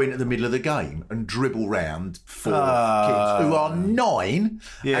go into the middle of the game and dribble round 4 kids who are 9,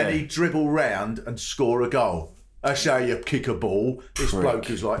 and he'd dribble round and score a goal. That's how you kick a ball. This bloke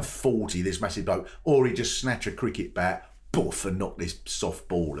is like 40, this massive bloke. Or he just snatch a cricket bat, poof, and knock this soft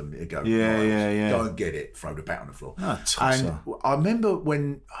ball and go, go and get it, throw the bat on the floor. And I remember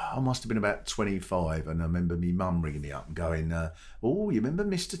when, I must have been about 25, and I remember my mum ringing me up and going, you remember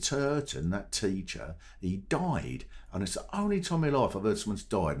Mr. Turton, that teacher? He died. And it's the only time in my life I've heard someone's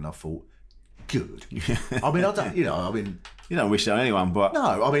died, and I thought, good. I mean, I don't, you don't wish that on anyone, but...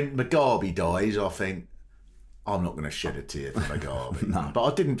 No, I mean, Mugabe dies, I think, I'm not going to shed a tear for Mugabe. No. But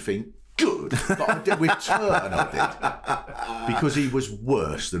I didn't think, good. But I did with Turton, I did. Because he was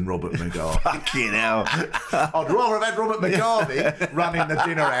worse than Robert Mugabe. Fucking hell. I'd rather have had Robert Mugabe running the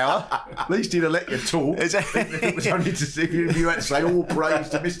dinner hour. At least he'd have let you talk. Even if it was only to see if you had to say all praise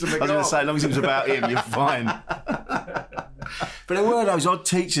to Mr. Mugabe. I was going to say, as long as it was about him, you're fine. But there were those odd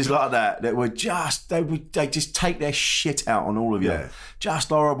teachers like that were just, they just take their shit out on all of you. Yeah. Just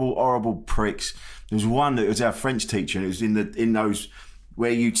horrible pricks. There was one that was our French teacher, and it was in those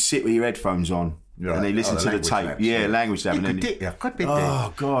where you'd sit with your headphones on. Right. And they listen to the tape. Language lab.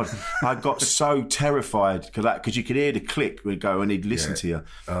 Oh, God. I got so terrified because you could hear the click would go, and he'd listen to you.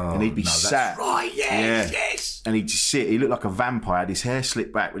 And he'd be sat. That's right, yes. And he'd just sit. He looked like a vampire. Had his hair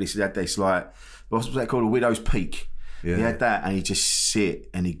slicked back, but he had this, like, what's that called? A widow's peak. Yeah. He had that, and he'd just sit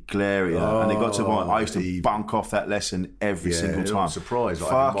and he'd glare at you. And it got to the point I used to bunk off that lesson every single time. I'm surprised.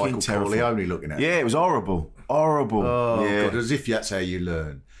 Like fucking Michael terrible. Corleone looking at you. Yeah, it was horrible. Horrible. Oh, God, as if that's how you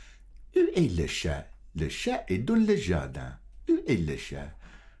learn. Et le chat est dans le jardin. Et le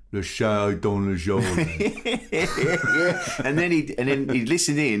chat est dans le jardin. And then he'd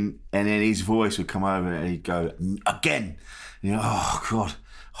listen in, and then his voice would come over, and he'd go, again. And oh, God.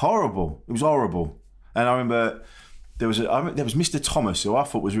 Horrible. It was horrible. And I remember... There was Mr. Thomas, who I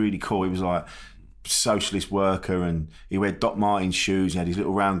thought was really cool. He was like socialist worker, and he wear Doc Martens shoes. He had his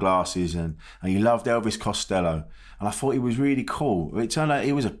little round glasses, and he loved Elvis Costello. And I thought he was really cool. It turned out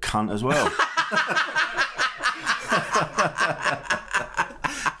he was a cunt as well.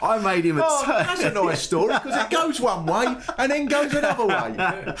 I made him that's a nice story, because it goes one way and then goes another way. I've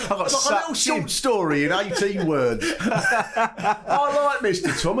got a little short story in 18 words. I like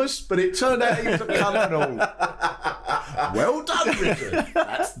Mr. Thomas, but it turned out he was a cunt and all. Well done, Richard.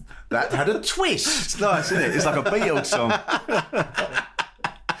 That had a twist. It's nice, isn't it? It's like a Beatles song.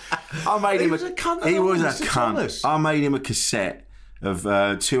 I made him a cunt. He was a cunt. I made him a cassette of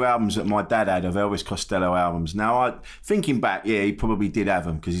 2 albums that my dad had of Elvis Costello albums. Now, thinking back, he probably did have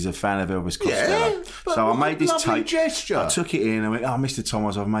them because he's a fan of Elvis Costello. Yeah, but so I made this tape. Gesture. I took it in and went, Mr.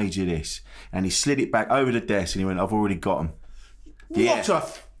 Thomas, I've made you this. And he slid it back over the desk and he went, I've already got them. What a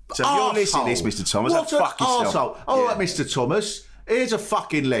So if you're listening to this, Mr. Thomas, fuck yourself. Arsehole. All right, Mr. Thomas, here's a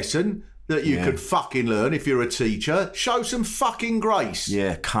fucking lesson that you could fucking learn if you're a teacher. Show some fucking grace.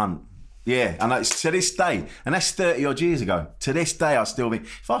 Yeah, cunt. Yeah, and it's to this day, and that's 30 odd years ago. To this day, I still think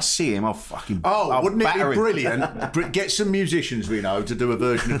if I see him, I'll fucking. Wouldn't it be brilliant? Get some musicians we know to do a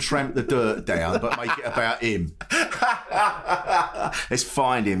version of "Tramp the Dirt Down," but make it about him. Let's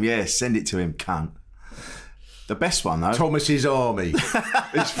find him. Yeah, send it to him, cunt. The best one though, Thomas's Army.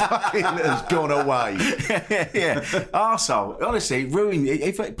 It's fucking has gone away. Yeah, arsehole. Honestly, ruined.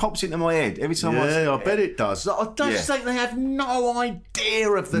 It pops into my head every time. I bet it does. I just think they have no idea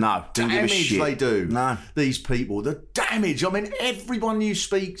of the damage they do. No, these people, the damage. I mean, everyone you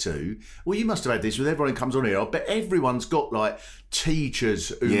speak to. Well, you must have had this with everyone who comes on here. I bet everyone's got like teachers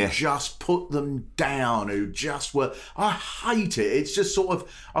who just put them down, who just were. I hate it. It's just sort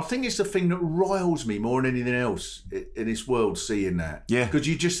of. I think it's the thing that riles me more than anything else in this world, seeing that. Yeah. Because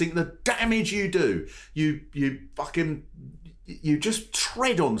you just think the damage you do, you just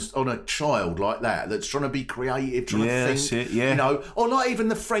tread on a child like that that's trying to be creative, trying to think. That's it, yeah. You know, or not even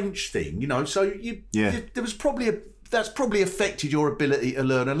the French thing, you know. So there was probably that's probably affected your ability to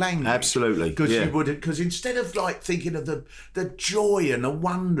learn a language. Absolutely. Because instead of like thinking of the joy and the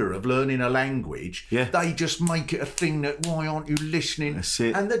wonder of learning a language, they just make it a thing that why aren't you listening? That's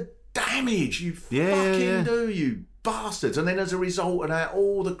it. And the damage you fucking do, you bastards. And then as a result of that,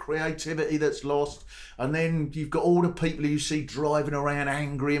 all the creativity that's lost, and then you've got all the people you see driving around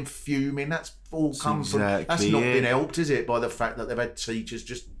angry and fuming. That's all come from. That's not been helped, is it, by the fact that they've had teachers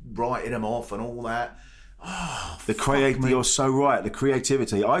just writing them off and all that. You're so right. The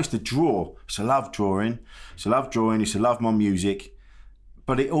creativity. I used to draw. Used to love drawing. Used to love my music.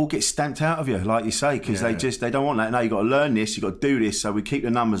 But it all gets stamped out of you, like you say, because they don't want that. No, you've got to learn this, you've got to do this, so we keep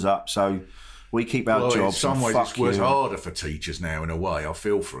the numbers up, so we keep our jobs. In some ways it's worse harder for teachers now, in a way. I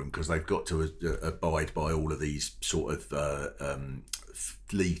feel for them, because they've got to abide by all of these sort of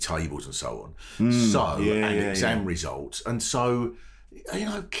league tables and so on. Exam results. And so you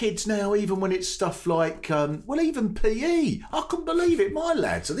know, kids now, even when it's stuff like, even PE. I couldn't believe it. My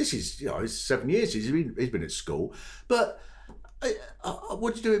lad, so this is, you know, it's 7 years he's been at school. But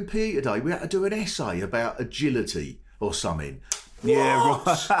what did you do in PE today? We had to do an essay about agility or something. Yeah,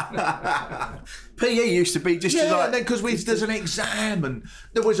 right. PE used to be just like... and then because there's an exam, and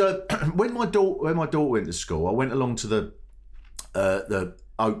there was when my daughter went to school, I went along to the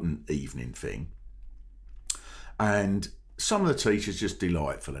open evening thing, and some of the teachers just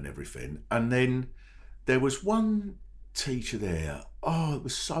delightful and everything, and then there was one teacher there. Oh, it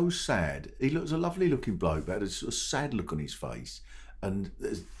was so sad. He was a lovely looking bloke, but had a sort of sad look on his face, and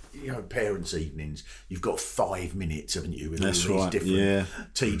there's, you know, parents' evenings, you've got 5 minutes, haven't you, with all these different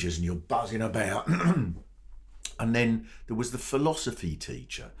teachers, and you're buzzing about. And then there was the philosophy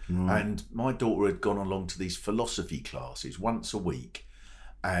teacher, and my daughter had gone along to these philosophy classes once a week,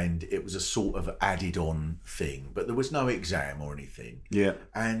 and it was a sort of added on thing, but there was no exam or anything. Yeah.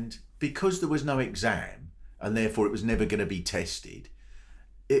 And because there was no exam, and therefore it was never going to be tested,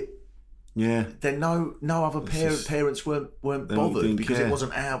 then no other parents weren't bothered, because it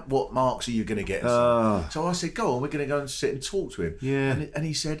wasn't out what marks are you going to get. So I said, go on, we're going to go and sit and talk to him. Yeah. And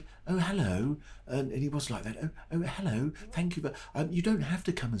he said, oh, hello. And he was like that. Oh, hello. Thank you. But you don't have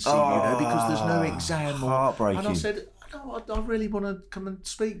to come and see me, because there's no exam. Heartbreaking. And I said, no, I really want to come and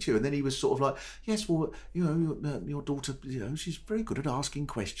speak to you. And then he was sort of like, yes, well, you know, your daughter, you know, she's very good at asking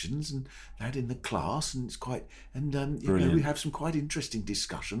questions and that in the class, and it's quite, and you know, we have some quite interesting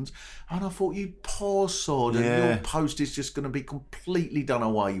discussions. And I thought, you poor sod, and your post is just going to be completely done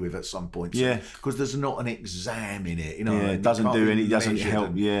away with at some point. Because there's not an exam in it, you know. Yeah, it doesn't do any, it doesn't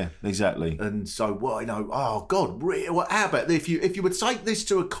help. Yeah, exactly. And so, well, you know, oh God, well, how about if you would take this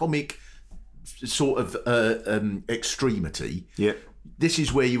to a comic sort of extremity, this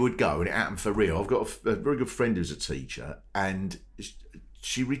is where you would go, and it happened for real. I've got a very good friend who's a teacher, and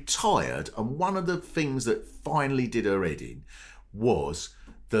she retired, and one of the things that finally did her head in was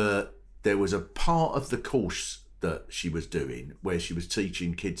that there was a part of the course that she was doing where she was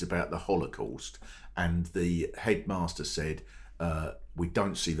teaching kids about the Holocaust, and the headmaster said, we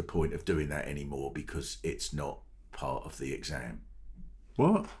don't see the point of doing that anymore because it's not part of the exam.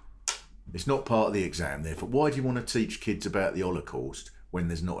 What? It's not part of the exam, therefore. Why do you want to teach kids about the Holocaust when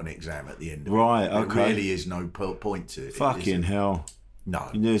there's not an exam at the end of it? Right, okay. There really is no point to it. Fucking hell. No.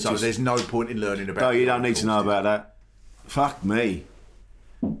 So there's no point in learning about No, you don't need to know about that. Fuck me.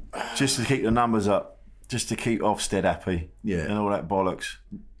 Just to keep the numbers up. Just to keep Ofsted happy. Yeah. And all that bollocks.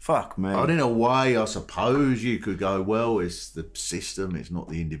 Fuck me. But in a way, I suppose you could go, well, it's the system, it's not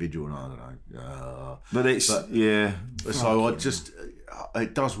the individual, and I don't know. But it's, So I just...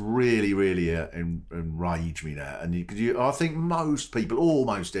 It does really, really enrage me now. And I think most people,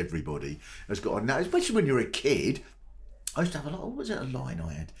 almost everybody, has got a know, especially when you're a kid. I used to have a lot, what was it, a line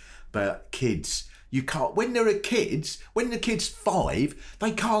I had about kids? You can't, when the kid's 5,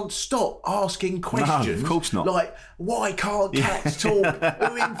 they can't stop asking questions. No, of course not. Like, why can't cats talk?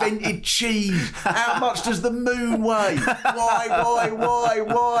 Who invented cheese? How much does the moon weigh? Why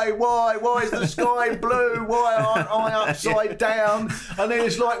is the sky blue? Why aren't I upside down? And then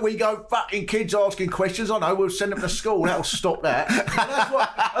it's like we go, fucking kids asking questions. I know, we'll send them to school. That'll stop that.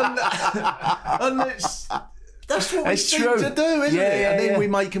 And that's what we seem to do, isn't it? And then we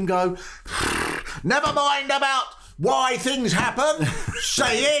make them go, never mind about why things happen.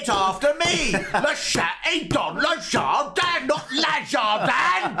 Say it after me. Le chat est dans le jardin, not la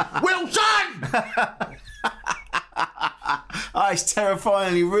jardin. Wilson! Oh, it's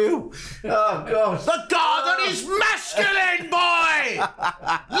terrifyingly real. Oh, God. The garden is masculine, boy!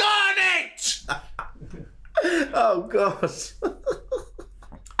 Learn it! Oh, God.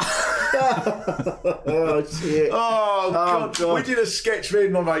 Oh shit! Oh God. We did a sketch. Me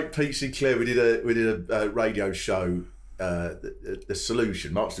and my mate Pete Sinclair. We did a radio show. The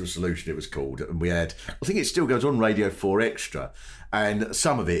Solution, Mark Steel Solution, it was called, and we had. I think it still goes on Radio 4 Extra, and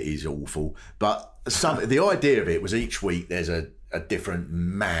some of it is awful, but the idea of it was each week there's a different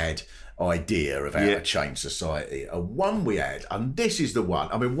mad idea of how to change society. And one we had, and this is the one.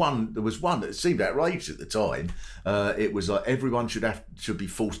 I mean, there was one that seemed outrageous at the time. It was like everyone should be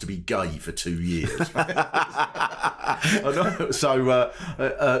forced to be gay for 2 years. So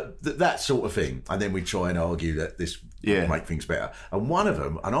that sort of thing. And then we try and argue that this Yeah. make things better. And one of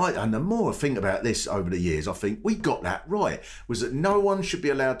them, and the more I think about this over the years, I think we got that right, was that no one should be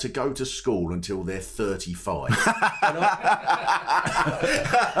allowed to go to school until they're 35.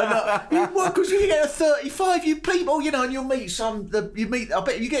 Because you get a 35, you people, and you'll meet I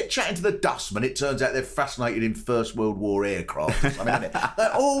bet you get chatting to the dustman, it turns out they're fascinated in First World War aircraft or something, isn't it?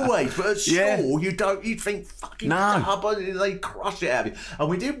 They're always, but at school, you'd think, fucking they crush it out of you. And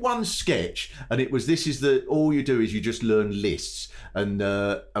we did one sketch, and it was, all you do is you just learn lists, and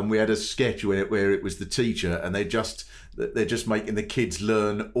we had a sketch where it was the teacher, and they're just making the kids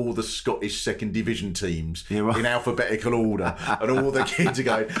learn all the Scottish second division teams in alphabetical order, and all the kids are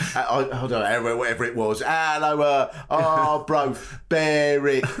going, I don't know, whatever it was, Arbroath,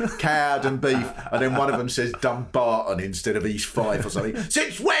 Berwick, Cowden Beef, and then one of them says Dumbarton instead of East Fife or something.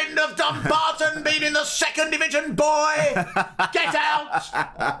 Since when have Dumbarton been in the second division, boy? Get out!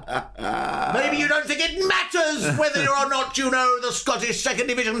 Maybe you don't think it matters whether or not you know the Scottish second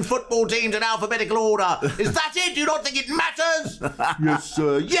division football teams in alphabetical order. Is that it? You don't think it matters? Yes,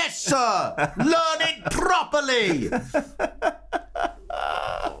 sir. Yes, sir. Learn it properly.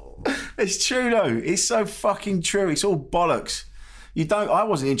 It's true though. It's so fucking true. It's all bollocks. I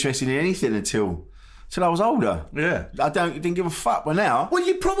wasn't interested in anything until I was older. Yeah. Didn't give a fuck. But now, well,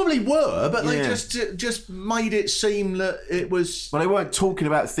 you probably were, but they just made it seem that it was. Well, they weren't talking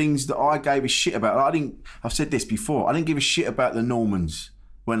about things that I gave a shit about. I've said this before. I didn't give a shit about the Normans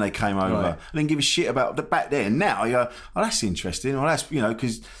when they came over. Right. I didn't give a shit about back then. Now you go, oh, that's interesting. Well, that's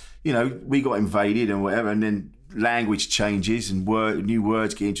because we got invaded and whatever, and then language changes and new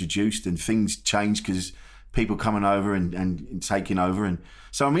words get introduced and things change because people coming over and taking over, and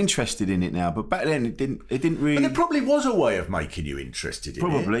so I'm interested in it now. But back then it didn't really. And there probably was a way of making you interested in it.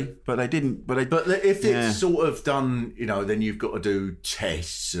 Probably, but they didn't. But if it's sort of done, then you've got to do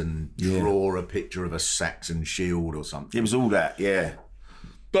tests and draw a picture of a Saxon shield or something. It was all that, yeah.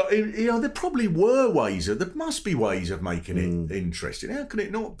 But there probably were there must be ways of making it interesting. How can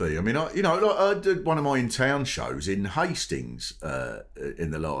it not be? I mean, I did one of my in-town shows in Hastings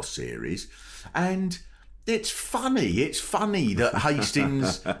in the last series, and it's funny. It's funny that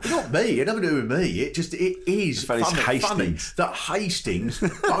Hastings, not me, it nothing to do with me. It is funny that Hastings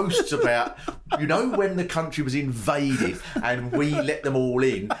boasts about, when the country was invaded and we let them all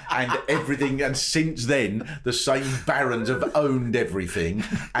in and everything, and since then the same barons have owned everything,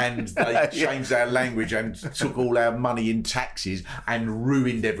 and they changed our language and took all our money in taxes and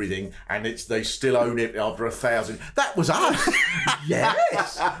ruined everything, and they still own it after 1,000. That was us.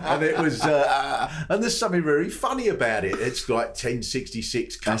 Yes. And it was, and there's something very funny about it. It's like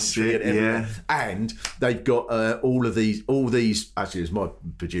 1066 country and everything. Yeah. And they've got all these. Actually, it's my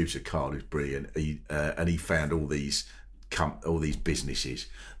producer Carl, who's brilliant. He found all these businesses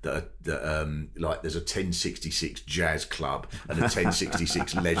that like there's a 1066 jazz club and a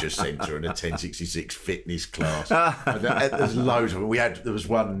 1066 leisure centre and a 1066 fitness class. And there's loads of them. There was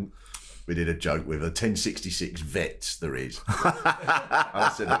one. We did a joke with a 1066 vets. There is.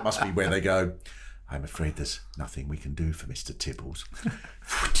 I said that must be where they go, I'm afraid there's nothing we can do for Mr. Tibbles.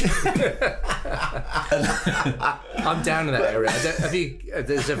 I'm down in that area.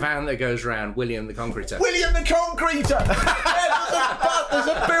 There's a van that goes around, William the Concreter. William the Concreter! There's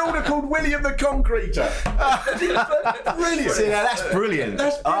a builder called William the Concreter. Brilliant. See, now that's brilliant.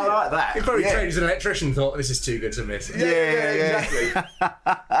 I like that. He probably trained as an electrician and thought, this is too good to miss. Yeah, exactly.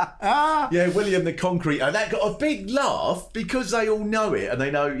 Yeah, William the Concreter. That got a big laugh because they all know it and they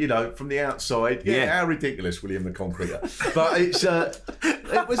know, from the outside, how ridiculous William the Concreter. But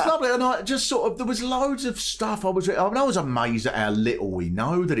it was lovely, and I just there was loads of stuff. I was amazed at how little we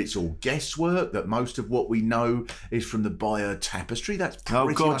know, that it's all guesswork, that most of what we know is from the Bayeux Tapestry. That's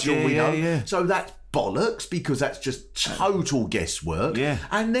pretty much all we know. Yeah. So that's bollocks, because that's just total guesswork. Yeah.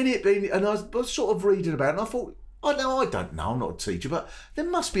 And then I was sort of reading about it, and I thought, I don't know, I'm not a teacher, but there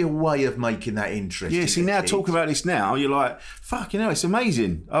must be a way of making that interesting. Yeah, see, now talk about this now, you're like, fuck, it's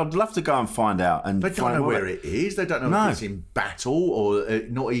amazing. I'd love to go and find out. And they don't know where it is. They don't know if it's in Battle or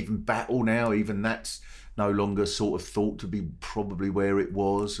not even Battle now. Even that's no longer sort of thought to be probably where it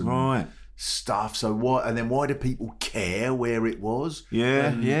was. And right. Stuff. So what? And then why do people care where it was?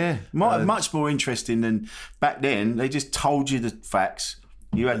 Yeah. Much more interesting than back then. They just told you the facts.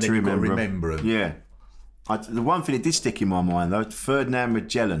 You had to remember them. Yeah. The one thing that did stick in my mind though, Ferdinand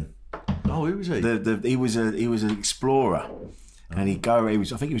Magellan. Oh, who was he? He was an explorer, and I think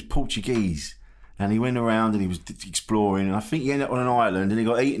he was Portuguese, and he went around and he was exploring, and I think he ended up on an island, and he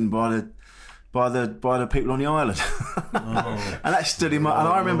got eaten by by the people on the island. And that stood in my. And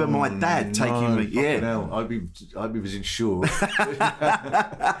I remember my dad taking me. Yeah, hell, I hope he was insured.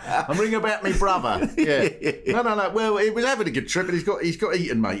 I'm ringing about my brother. Yeah. No. Well, he was having a good trip, and he's got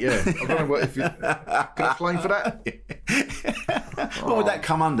eaten, mate. Yeah. I don't know what if you can I claim for that. What would that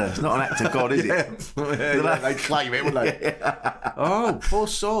come under? It's not an act of God, is it? Yeah, they'd claim it, wouldn't they? Oh, poor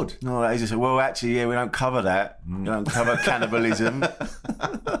sod. No, they just said, well, actually, yeah, we don't cover that. We don't cover cannibalism.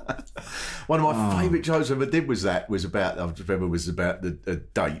 One of my favourite jokes I ever did was about the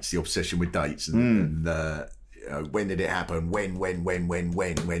dates, the obsession with dates, and when did it happen? When?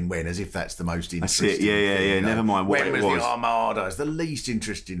 As if that's the most interesting. That's it. Yeah. thing, you know? Never mind what when it was was. the Armada? It's the least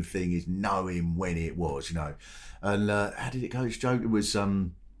interesting thing is knowing when it was, you know. And how did it go? This joke.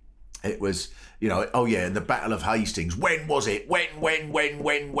 It was, you know, and the Battle of Hastings. When was it? When?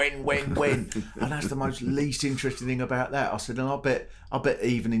 And that's the most least interesting thing about that. I said, and I bet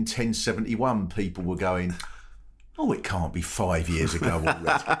even in 1071 people were going, oh, it can't be 5 years ago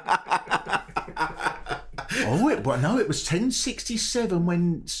already. It was 1067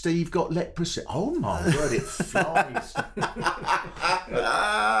 when Steve got leprosy. Oh my word, it flies.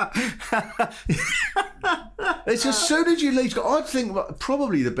 It's as soon as you leave school. I think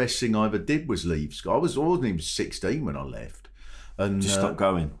probably the best thing I ever did was leave school. I wasn't even 16 when I left, and Just stop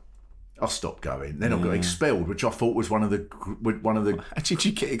going. I stopped going. Then I got expelled, which I thought was one of the. How did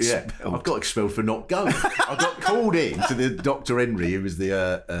you get expelled? Yeah, I got expelled for not going. I got called in to the Dr. Henry, who was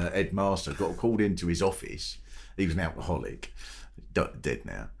the headmaster. Got called into his office. He was an alcoholic, dead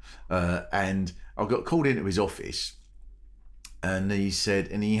now, and I got called into his office. And he said,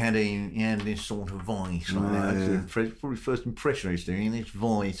 and he had this sort of voice like that. Probably first impression he was doing this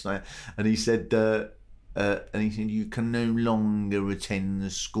voice, like, and he said, you can no longer attend the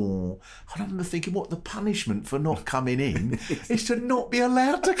school. And I remember thinking, what the punishment for not coming in is to not be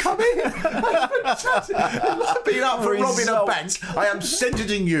allowed to come in. Fantastic. Like being up for robbing a bank. I am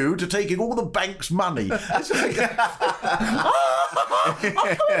sentencing you to taking all the bank's money. It's like, I'm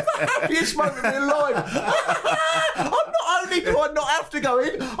the happiest moment of my life. Not only do I not have to go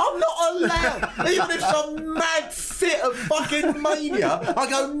in, I'm not allowed. Even if some mad fit of fucking mania, I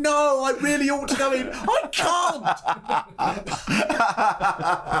go, no, I really ought to go in. I can't.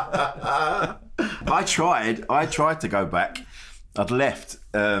 I tried to go back. I'd left,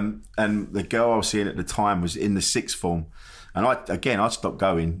 and the girl I was seeing at the time was in the sixth form, and I stopped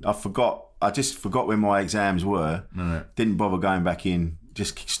going. I just forgot when my exams were. Right. Didn't bother going back in.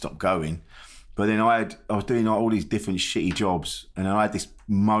 Just stopped going. But then I was doing all these different shitty jobs, and I had this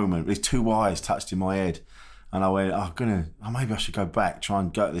moment. These two wires touched in my head, and I went, maybe I should go back, try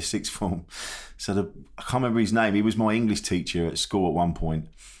and go to the sixth form. So I can't remember his name. He was my English teacher at school at one point.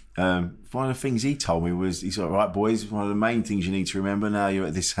 One of the things he told me was, he said, right, boys, one of the main things you need to remember now you're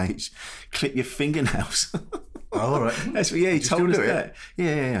at this age, clip your fingernails. Oh, all right. That's what, he told us that.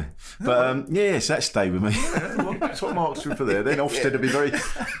 Yeah. But, so that stayed with me. Well, that's what Mark's doing for there. Then Ofsted will be very...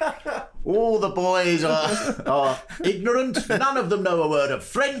 All the boys are ignorant. None of them know a word of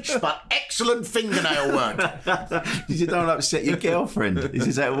French, but excellent fingernail work. You just don't upset your girlfriend.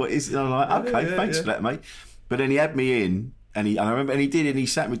 Is that what it is? I'm like, okay, thanks for that, mate. But then he had me in, and he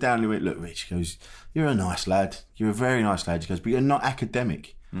sat me down and he went, look, Rich, he goes, you're a nice lad. You're a very nice lad. He goes, but you're not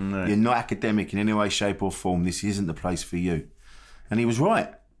academic. No. You're not academic in any way, shape or form. This isn't the place for you. And he was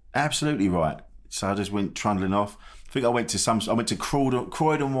right. Absolutely right. So I just went trundling off. I think I went to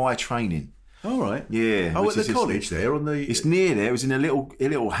Croydon Y training. All right. Yeah. Oh, at the college there on the. It's near there. It was in a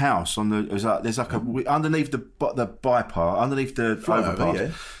little house on the. It was like, there's like underneath the bypass, underneath the overpass.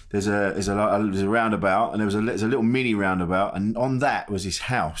 Yeah. There's a roundabout, and there's a little mini roundabout, and on that was this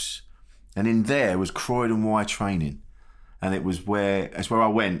house, and in there was Croydon Y training, and that's where I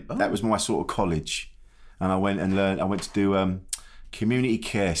went. Oh. That was my sort of college, and I went and learned. I went to do community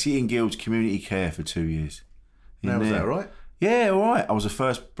care, City and Guilds community care for 2 years. Now, was that all right? Yeah, all right. I was the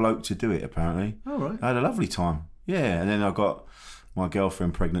first bloke to do it, apparently. All right. I had a lovely time. Yeah, and then I got my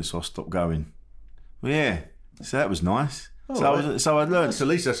girlfriend pregnant, so I stopped going. Well, yeah, so that was nice. Oh, so I learned. At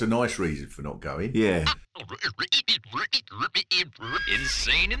least that's a nice reason for not going. Yeah.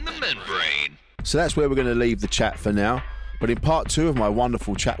 Insane in the membrane. So that's where we're going to leave the chat for now. But in part 2 of my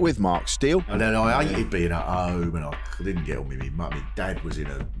wonderful chat with Mark Steele... And then I hated being at home, and I didn't get on with me. My dad was in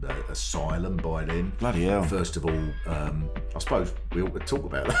an asylum by then. Bloody hell. First of all, I suppose we ought to talk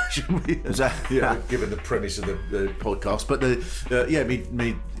about that, shouldn't we? Given the premise of the podcast. But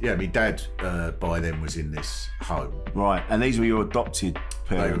my dad by then was in this home. Right, and these were your adopted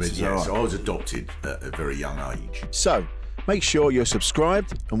parents? Yes, I was adopted at a very young age. So, make sure you're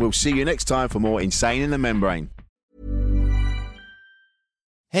subscribed, and we'll see you next time for more Insane in the Membrane.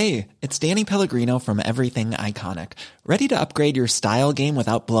 Hey, it's Danny Pellegrino from Everything Iconic. Ready to upgrade your style game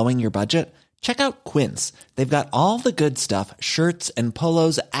without blowing your budget? Check out Quince. They've got all the good stuff, shirts and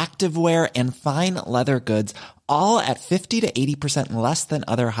polos, activewear, and fine leather goods, all at 50 to 80% less than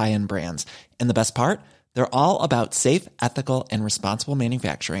other high-end brands. And the best part? They're all about safe, ethical, and responsible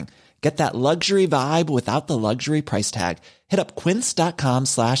manufacturing. Get that luxury vibe without the luxury price tag. Hit up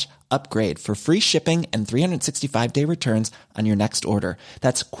quince.com/upgrade for free shipping and 365-day returns on your next order.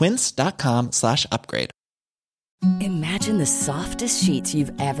 That's quince.com/upgrade. Imagine the softest sheets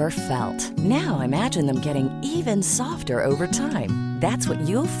you've ever felt. Now imagine them getting even softer over time. That's what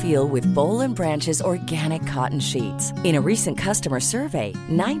you'll feel with Boll & Branch's organic cotton sheets. In a recent customer survey,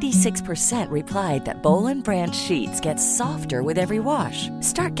 96% replied that Boll & Branch sheets get softer with every wash.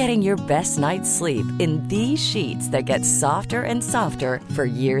 Start getting your best night's sleep in these sheets that get softer and softer for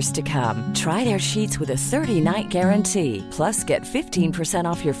years to come. Try their sheets with a 30-night guarantee. Plus, get 15%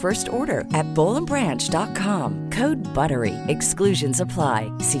 off your first order at bollandbranch.com. Code BUTTERY. Exclusions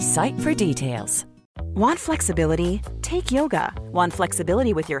apply. See site for details. Want flexibility? Take yoga. Want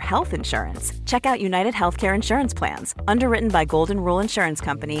flexibility with your health insurance? Check out United Healthcare Insurance Plans. Underwritten by Golden Rule Insurance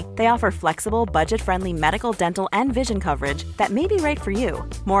Company, they offer flexible, budget-friendly medical, dental, and vision coverage that may be right for you.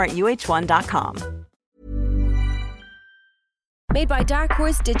 More at uh1.com. Made by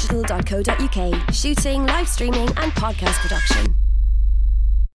darkhorsedigital.co.uk. Shooting, live streaming, and podcast production.